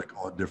Marines. They got to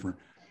call it different,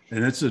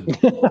 and it's a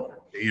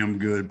damn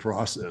good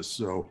process.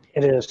 So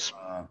it is.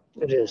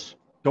 It is.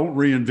 Don't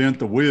reinvent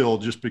the wheel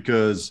just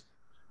because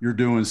you're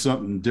doing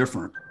something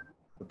different.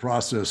 The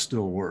process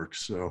still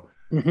works. So,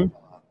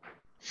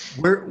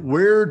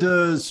 where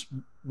do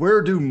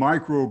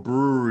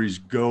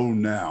microbreweries go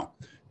now?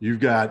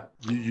 You've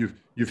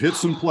hit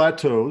some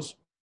plateaus,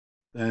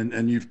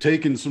 and you've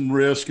taken some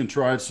risk and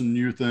tried some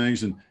new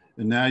things, and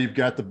now you've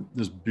got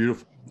this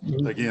beautiful.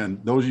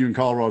 Again, those of you in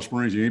Colorado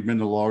Springs, you ain't been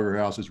to the Logger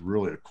House. It's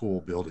really a cool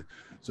building.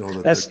 So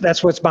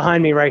that's what's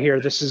behind me right here.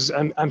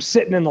 I'm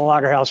sitting in the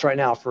Logger House right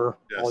now for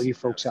all you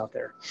folks out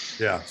there.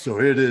 Yeah.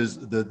 So it is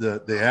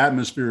the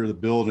atmosphere of the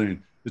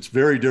building. It's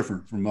very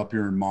different from up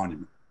here in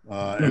Monument,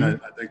 and I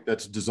think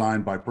that's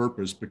designed by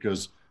purpose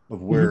because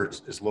of where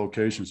its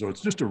location. So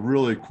it's just a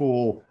really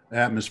cool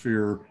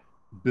atmosphere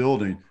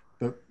building.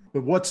 But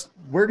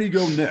where do you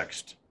go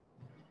next?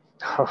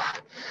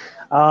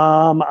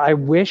 I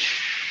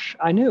wish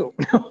I knew.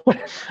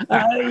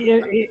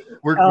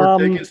 We're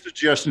taking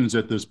suggestions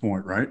at this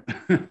point, right?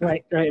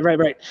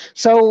 Right.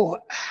 So,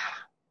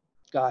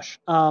 gosh,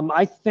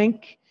 I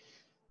think.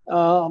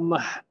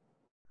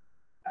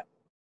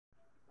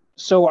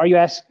 So, are you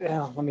asking?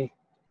 Let me.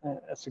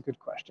 That's a good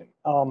question.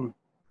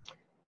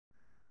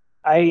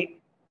 I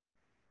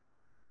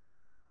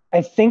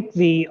think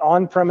the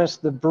on-premise,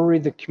 the brewery,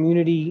 the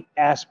community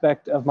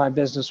aspect of my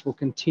business will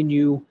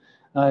continue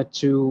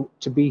to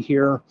be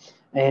here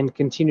and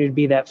continue to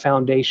be that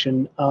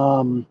foundation.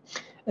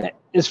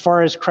 As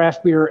far as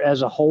craft beer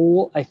as a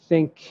whole, I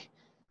think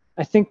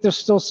there's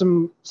still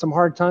some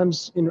hard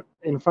times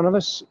in front of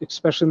us,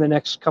 especially in the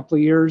next couple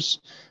of years,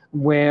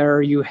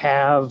 where you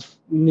have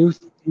new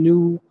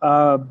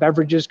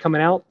beverages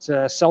coming out,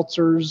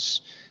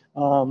 seltzers,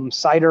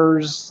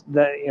 ciders,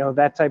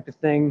 that type of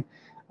thing.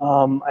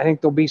 I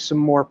think there'll be some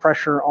more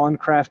pressure on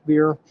craft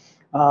beer,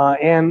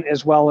 and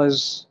as well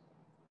as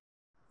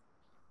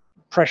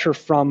pressure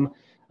from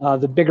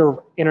the bigger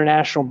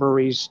international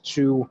breweries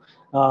to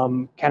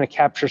kind of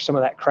capture some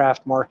of that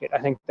craft market. I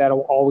think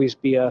that'll always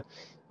be a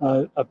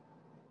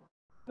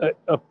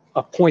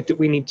point that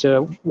we need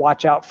to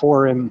watch out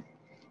for and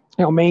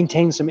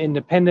maintain some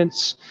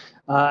independence.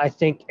 I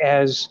think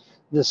as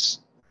this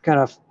kind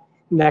of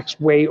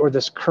next wave or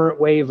this current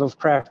wave of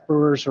craft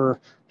brewers or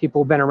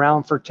people who've been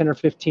around for 10 or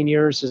 15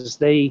 years, as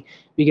they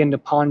begin to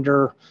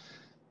ponder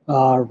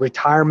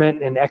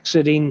retirement and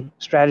exiting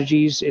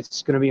strategies,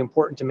 it's going to be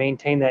important to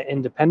maintain that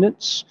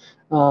independence.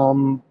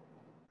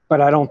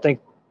 But I don't think,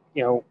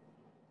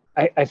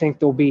 I think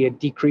there'll be a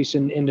decrease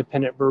in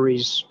independent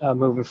breweries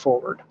moving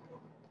forward.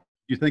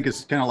 You think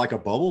it's kind of like a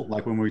bubble,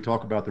 like when we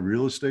talk about the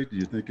real estate? Do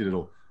you think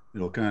it'll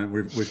kind of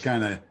we've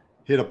kind of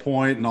hit a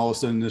point, and all of a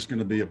sudden there's going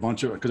to be a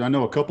bunch of, because I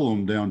know a couple of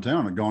them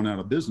downtown have gone out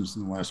of business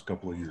in the last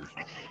couple of years.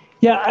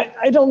 Yeah,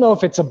 I don't know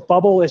if it's a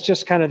bubble. It's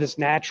just kind of this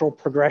natural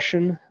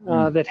progression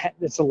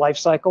it's a life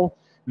cycle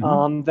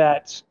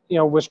that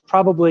was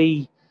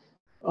probably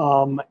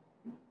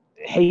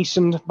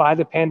hastened by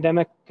the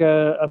pandemic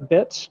a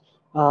bit.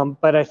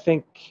 But I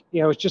think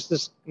it's just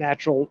this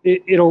natural.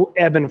 It'll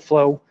ebb and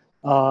flow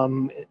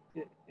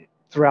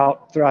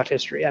throughout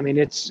history. I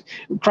mean,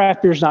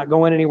 craft beer's not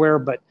going anywhere,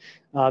 but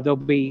there'll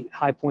be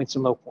high points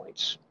and low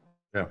points.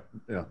 Yeah,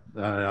 yeah.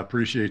 I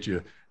appreciate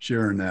you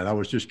sharing that. I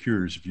was just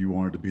curious if you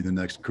wanted to be the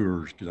next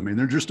Coors, because I mean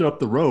they're just up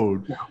the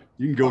road.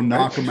 You can go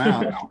knock them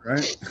out,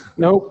 right?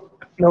 Nope.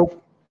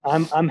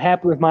 I'm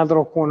happy with my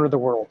little corner of the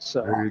world.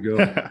 So there you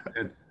go.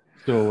 And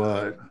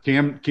so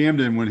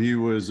Camden, when he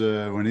was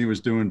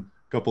doing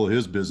a couple of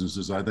his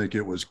businesses, I think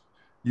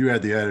you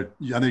had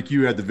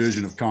the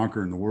vision of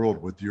conquering the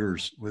world with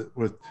yours,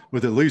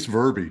 with at least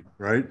Verby,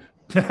 right?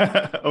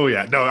 Oh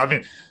yeah, no, I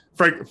mean,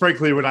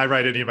 frankly, when I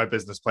write any of my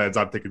business plans,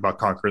 I'm thinking about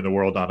conquering the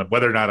world on them.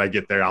 Whether or not I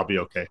get there, I'll be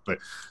okay. But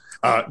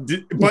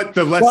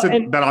the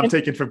lesson that I'm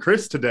taking from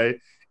Chris today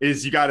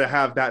is you got to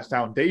have that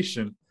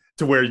foundation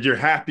to where you're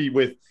happy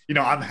with,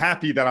 I'm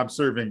happy that I'm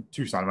serving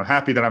Tucson. I'm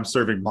happy that I'm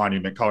serving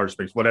Monument, Colorado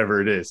Springs,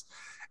 whatever it is.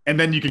 And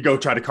then you could go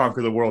try to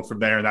conquer the world from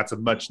there. And that's a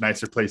much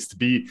nicer place to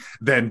be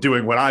than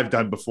doing what I've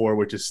done before,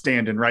 which is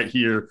standing right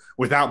here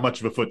without much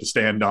of a foot to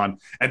stand on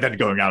and then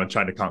going out and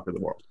trying to conquer the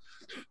world.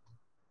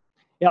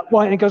 Yeah.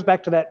 Well, and it goes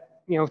back to that,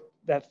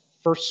 that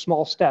first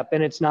small step,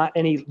 and it's not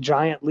any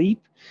giant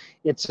leap.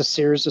 It's a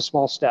series of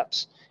small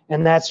steps.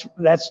 And that's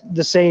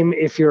the same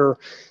if you're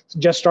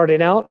just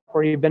starting out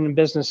or you've been in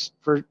business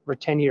for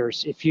 10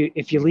 years. If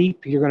you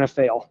leap, you're going to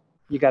fail.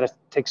 You got to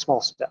take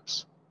small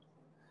steps.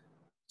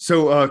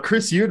 So,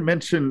 Chris, you had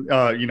mentioned,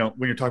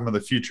 when you're talking about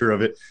the future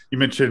of it, you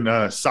mentioned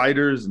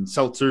ciders and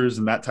seltzers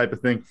and that type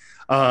of thing.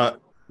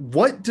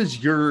 What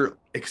does your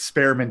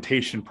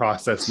experimentation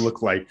process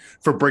look like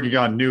for bringing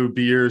on new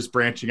beers,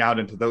 branching out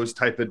into those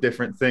type of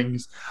different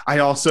things? I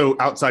also,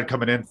 outside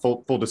coming in,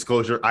 full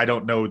disclosure, I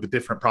don't know the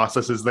different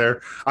processes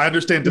there. I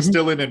understand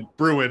distilling and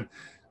brewing.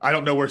 I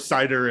don't know where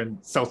cider and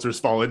seltzers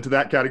fall into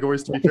that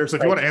categories, to be fair. So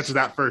if you want to answer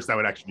that first, that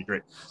would actually be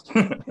great.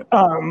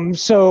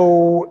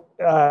 So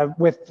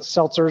with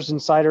seltzers and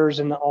ciders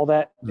and all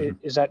that,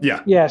 is that?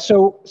 Yeah. Yeah.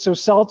 So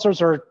seltzers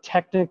are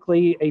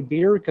technically a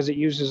beer because it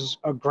uses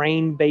a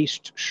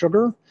grain-based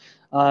sugar.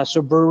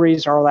 So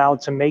breweries are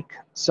allowed to make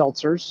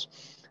seltzers.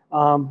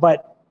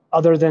 But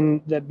other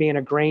than that being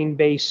a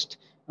grain-based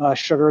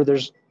sugar,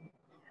 there's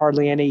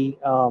hardly any,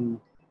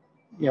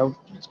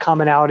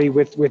 commonality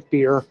with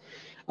beer.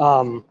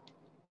 And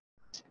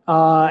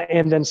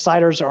then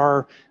ciders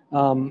are,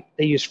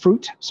 they use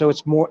fruit. So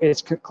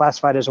it's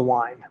classified as a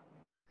wine.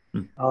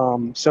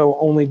 So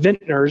only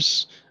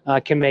vintners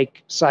can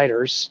make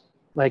ciders.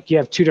 Like you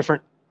have two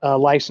different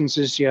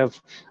licenses. You have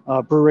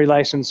a brewery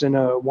license and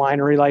a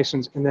winery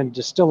license, and then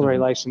distillery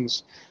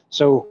license.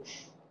 So,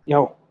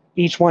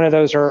 each one of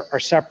those are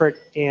separate,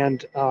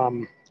 and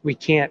we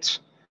can't,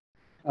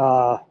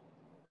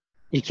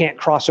 you can't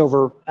cross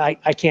over. I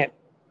can't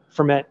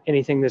ferment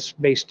anything that's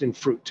based in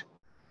fruit,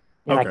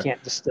 and I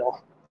can't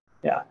distill.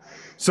 Yeah.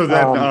 So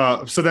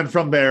then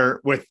from there,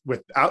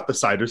 without the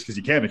ciders, because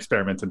you can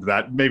experiment into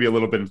that, maybe a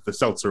little bit into the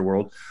seltzer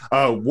world.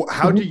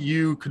 How do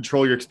you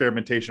control your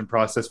experimentation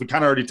process? We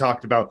kind of already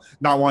talked about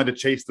not wanting to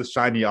chase the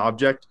shiny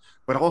object,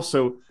 but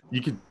also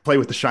you could play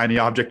with the shiny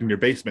object in your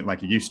basement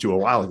like you used to a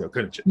while ago,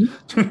 couldn't you?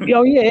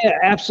 Oh yeah,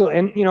 absolutely.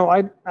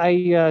 And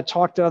I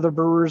talk to other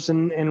brewers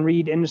and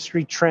read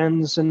industry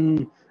trends,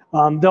 and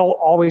there'll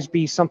always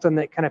be something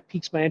that kind of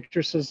piques my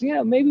interest. Is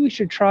maybe we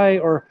should try,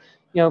 or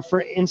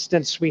for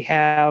instance, we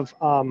have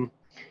I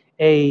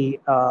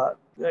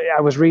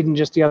was reading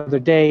just the other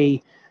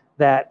day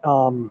that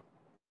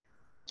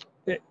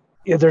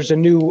there's a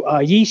new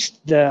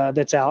yeast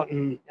that's out,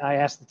 and I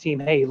asked the team,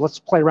 hey, let's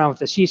play around with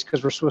this yeast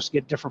because we're supposed to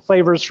get different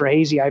flavors for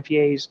hazy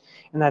IPAs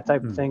and that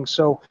type of thing.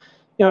 So,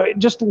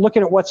 just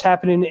looking at what's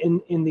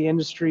happening in the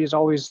industry is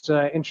always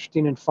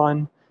interesting and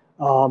fun.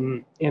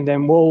 And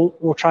then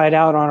we'll try it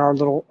out on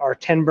our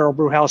 10-barrel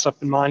brew house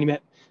up in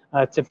Monument,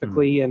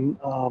 typically, and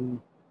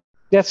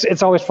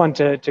it's always fun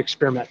to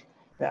experiment.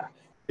 Yeah.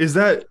 Is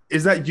that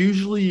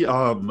usually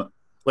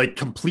like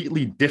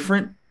completely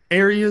different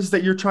areas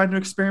that you're trying to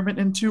experiment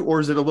into, or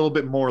is it a little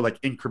bit more like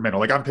incremental?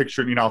 Like I'm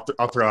picturing, I'll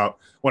throw out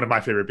one of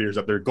my favorite beers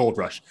up there, Gold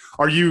Rush.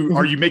 Are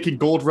you making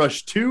Gold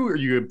Rush 2? Are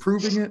you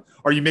improving it?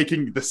 Are you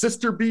making the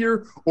sister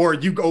beer, or are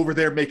you over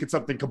there making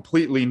something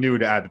completely new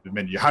to add to the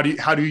menu? How do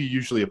you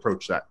usually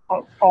approach that?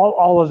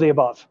 All of the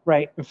above,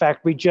 right? In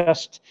fact, we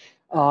just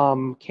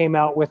came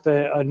out with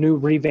a new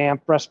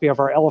revamped recipe of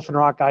our Elephant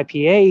Rock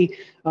IPA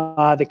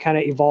that kind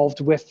of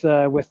evolved with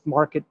the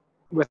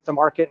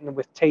market and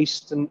with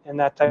taste and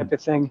that type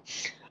of thing.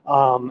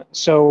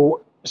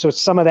 So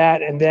it's some of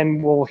that, and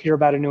then we'll hear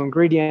about a new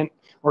ingredient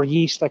or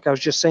yeast, like I was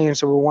just saying.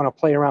 So we want to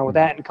play around with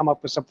that and come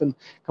up with something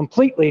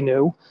completely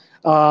new.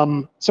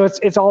 So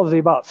it's all of the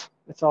above.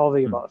 It's all of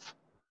the above.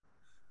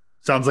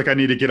 Sounds like I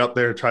need to get up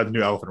there and try the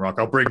new Elephant Rock.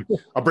 I'll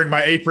bring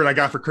my apron I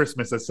got for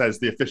Christmas that says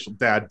the official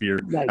dad beer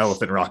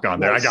Elephant Rock on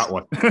there. I got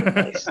one.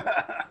 Nice.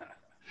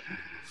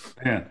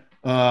 Man.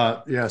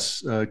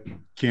 Yes,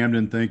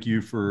 Camden, thank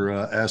you for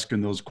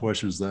asking those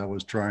questions that I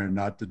was trying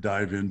not to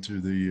dive into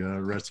the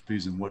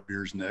recipes and what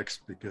beer's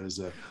next, because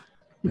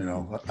You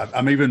know,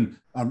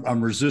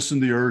 I'm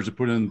resisting the urge to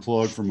put in the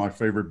plug for my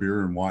favorite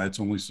beer and why it's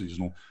only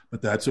seasonal, but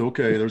that's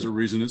okay. There's a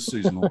reason it's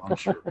seasonal, I'm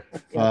sure.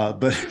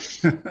 But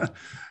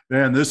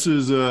man, this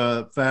is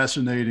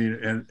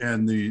fascinating,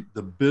 and the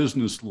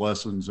business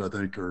lessons I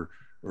think are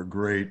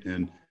great.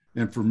 And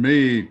for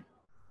me,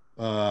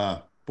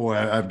 boy,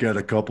 I've got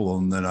a couple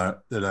of them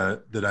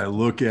that I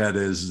look at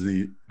as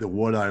the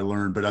what I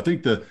learned. But I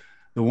think the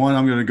one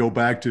I'm going to go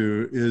back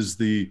to is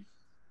the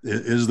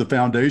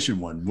foundation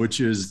one, which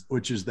is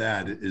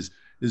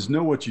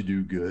know what you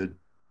do good,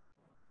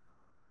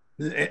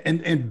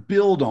 and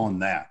build on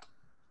that.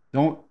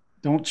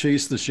 Don't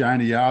chase the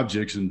shiny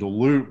objects and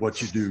dilute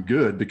what you do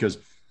good, because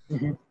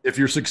if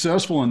you're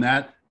successful in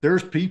that,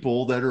 there's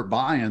people that are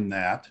buying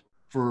that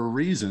for a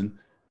reason.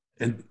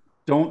 And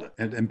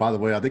by the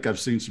way, I think I've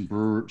seen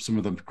some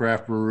of the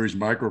craft breweries,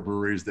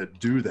 microbreweries that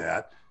do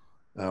that,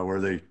 where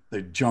they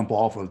jump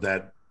off of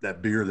that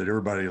beer that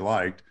everybody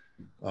liked.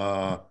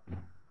 And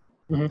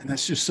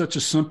that's just such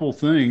a simple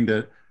thing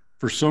that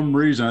for some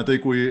reason, I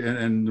think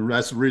and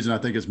that's the reason I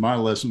think it's my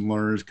lesson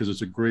learned, is because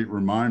it's a great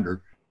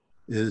reminder,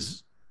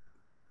 is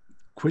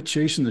quit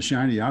chasing the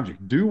shiny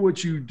object. Do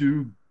what you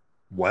do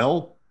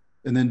well,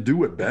 and then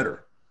do it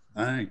better.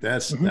 I think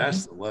that's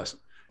the lesson.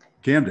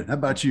 Camden, how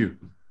about you?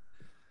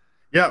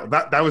 Yeah,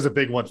 that was a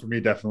big one for me,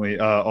 definitely.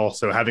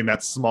 Also having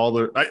that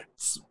smaller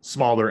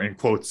in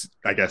quotes,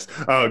 I guess,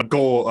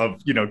 goal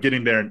of,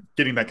 getting there and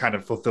getting that kind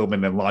of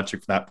fulfillment and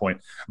launching from that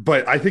point.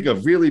 But I think a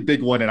really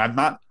big one,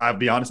 and I'll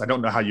be honest, I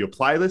don't know how you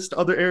apply this to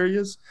other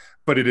areas,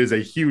 but it is a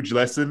huge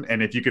lesson.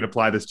 And if you can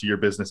apply this to your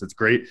business, it's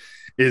great,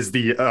 is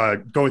the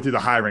going through the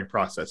hiring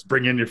process.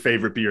 Bring in your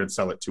favorite beer and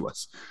sell it to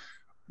us.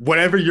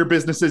 Whatever your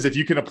business is, if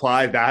you can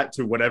apply that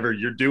to whatever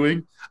you're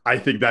doing, I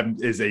think that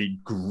is a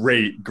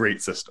great,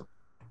 great system.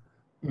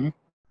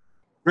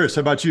 Chris, how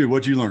about you?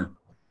 What'd you learn?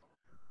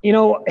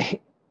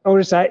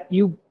 Otis,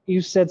 you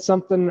said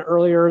something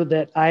earlier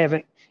that I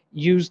haven't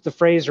used the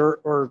phrase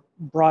or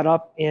brought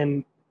up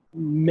in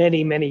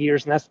many, many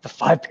years, and that's the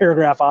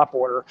 5-paragraph op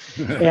order.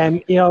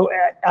 And,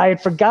 I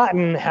had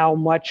forgotten how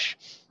much,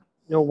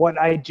 what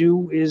I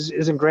do is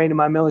ingrained in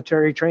my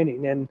military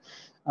training. And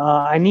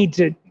I need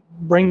to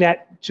bring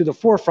that to the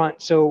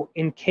forefront. So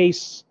in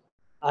case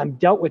I'm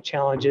dealt with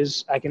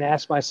challenges, I can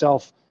ask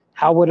myself,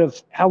 how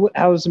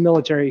has a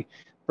military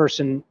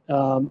person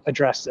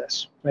address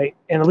this, right?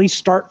 And at least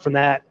start from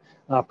that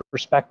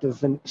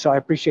perspective. And so I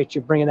appreciate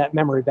you bringing that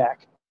memory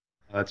back.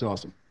 That's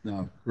awesome.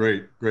 No,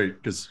 great.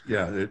 Because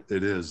it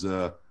is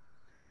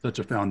such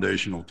a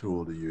foundational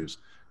tool to use.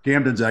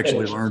 Camden's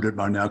actually learned it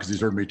by now because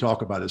he's heard me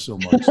talk about it so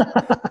much.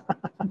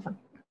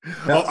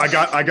 Well, I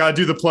got to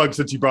do the plug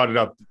since you brought it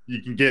up.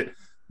 You can get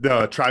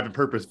the Tribe and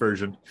Purpose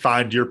version,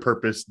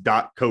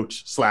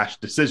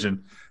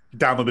 findyourpurpose.coach/decision.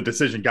 Download the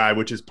decision guide,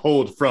 which is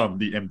pulled from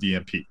the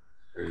MDMP.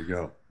 There you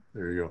go.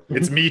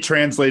 It's me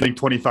translating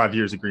 25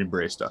 years of Green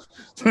Beret stuff.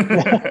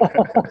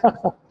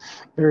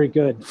 Very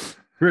good.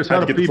 Chris,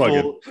 how do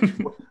people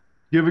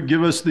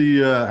give us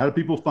the how do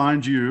people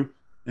find you,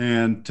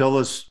 and tell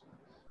us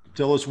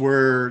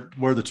where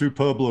the 2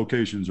 pub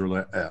locations are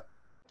at?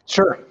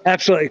 Sure,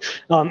 absolutely.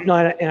 And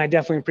I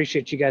definitely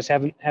appreciate you guys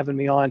having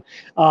me on.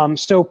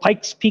 So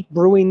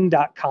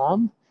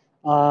pikespeakbrewing.com.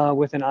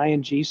 With an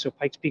ING, so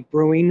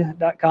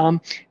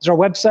pikespeakbrewing.com is our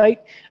website.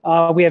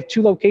 We have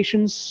 2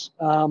 locations,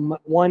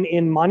 one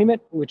in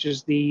Monument, which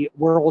is the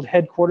world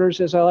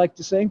headquarters, as I like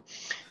to say.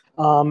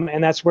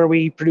 And that's where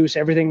we produce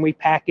everything we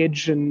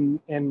package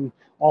and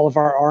all of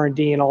our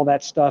R&D and all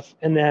that stuff.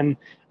 And then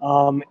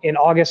in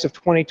August of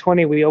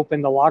 2020, we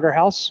opened the Lager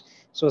House.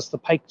 So it's the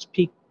Pikes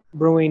Peak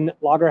Brewing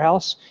Lager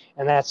House,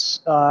 and that's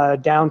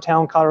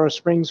downtown Colorado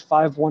Springs,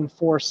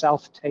 514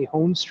 South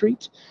Tejon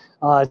Street.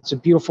 It's a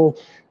beautiful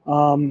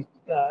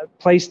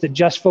place that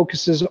just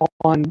focuses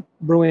on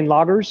brewing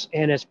lagers,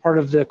 and it's part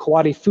of the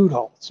Kawadi Food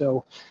Hall.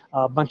 So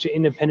a bunch of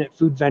independent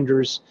food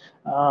vendors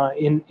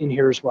in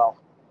here as well.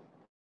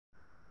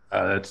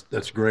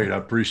 That's great. I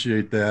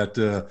appreciate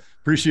that.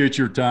 Appreciate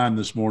your time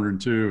this morning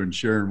too, and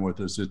sharing with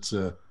us. It's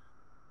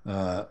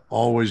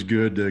always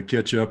good to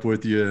catch up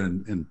with you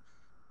and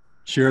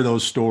share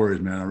those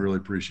stories, man. I really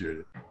appreciate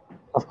it.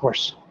 Of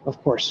course.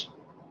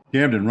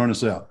 Camden, run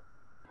us out.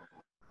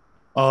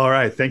 All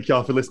right. Thank you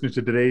all for listening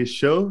to today's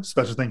show.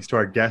 Special thanks to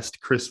our guest,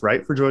 Chris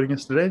Wright, for joining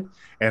us today,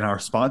 and our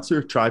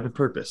sponsor, Tribe and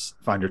Purpose.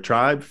 Find your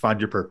tribe,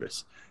 find your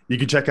purpose. You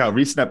can check out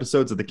recent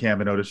episodes of The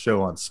Cam and Otis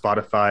Show on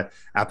Spotify,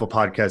 Apple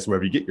Podcasts,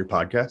 wherever you get your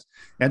podcasts,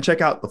 and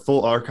check out the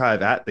full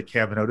archive at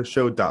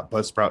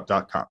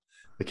thecamandotisshow.buzzsprout.com.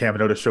 The Cam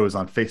and Otis Show is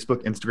on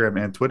Facebook, Instagram,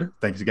 and Twitter.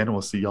 Thanks again, and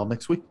we'll see y'all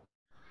next week.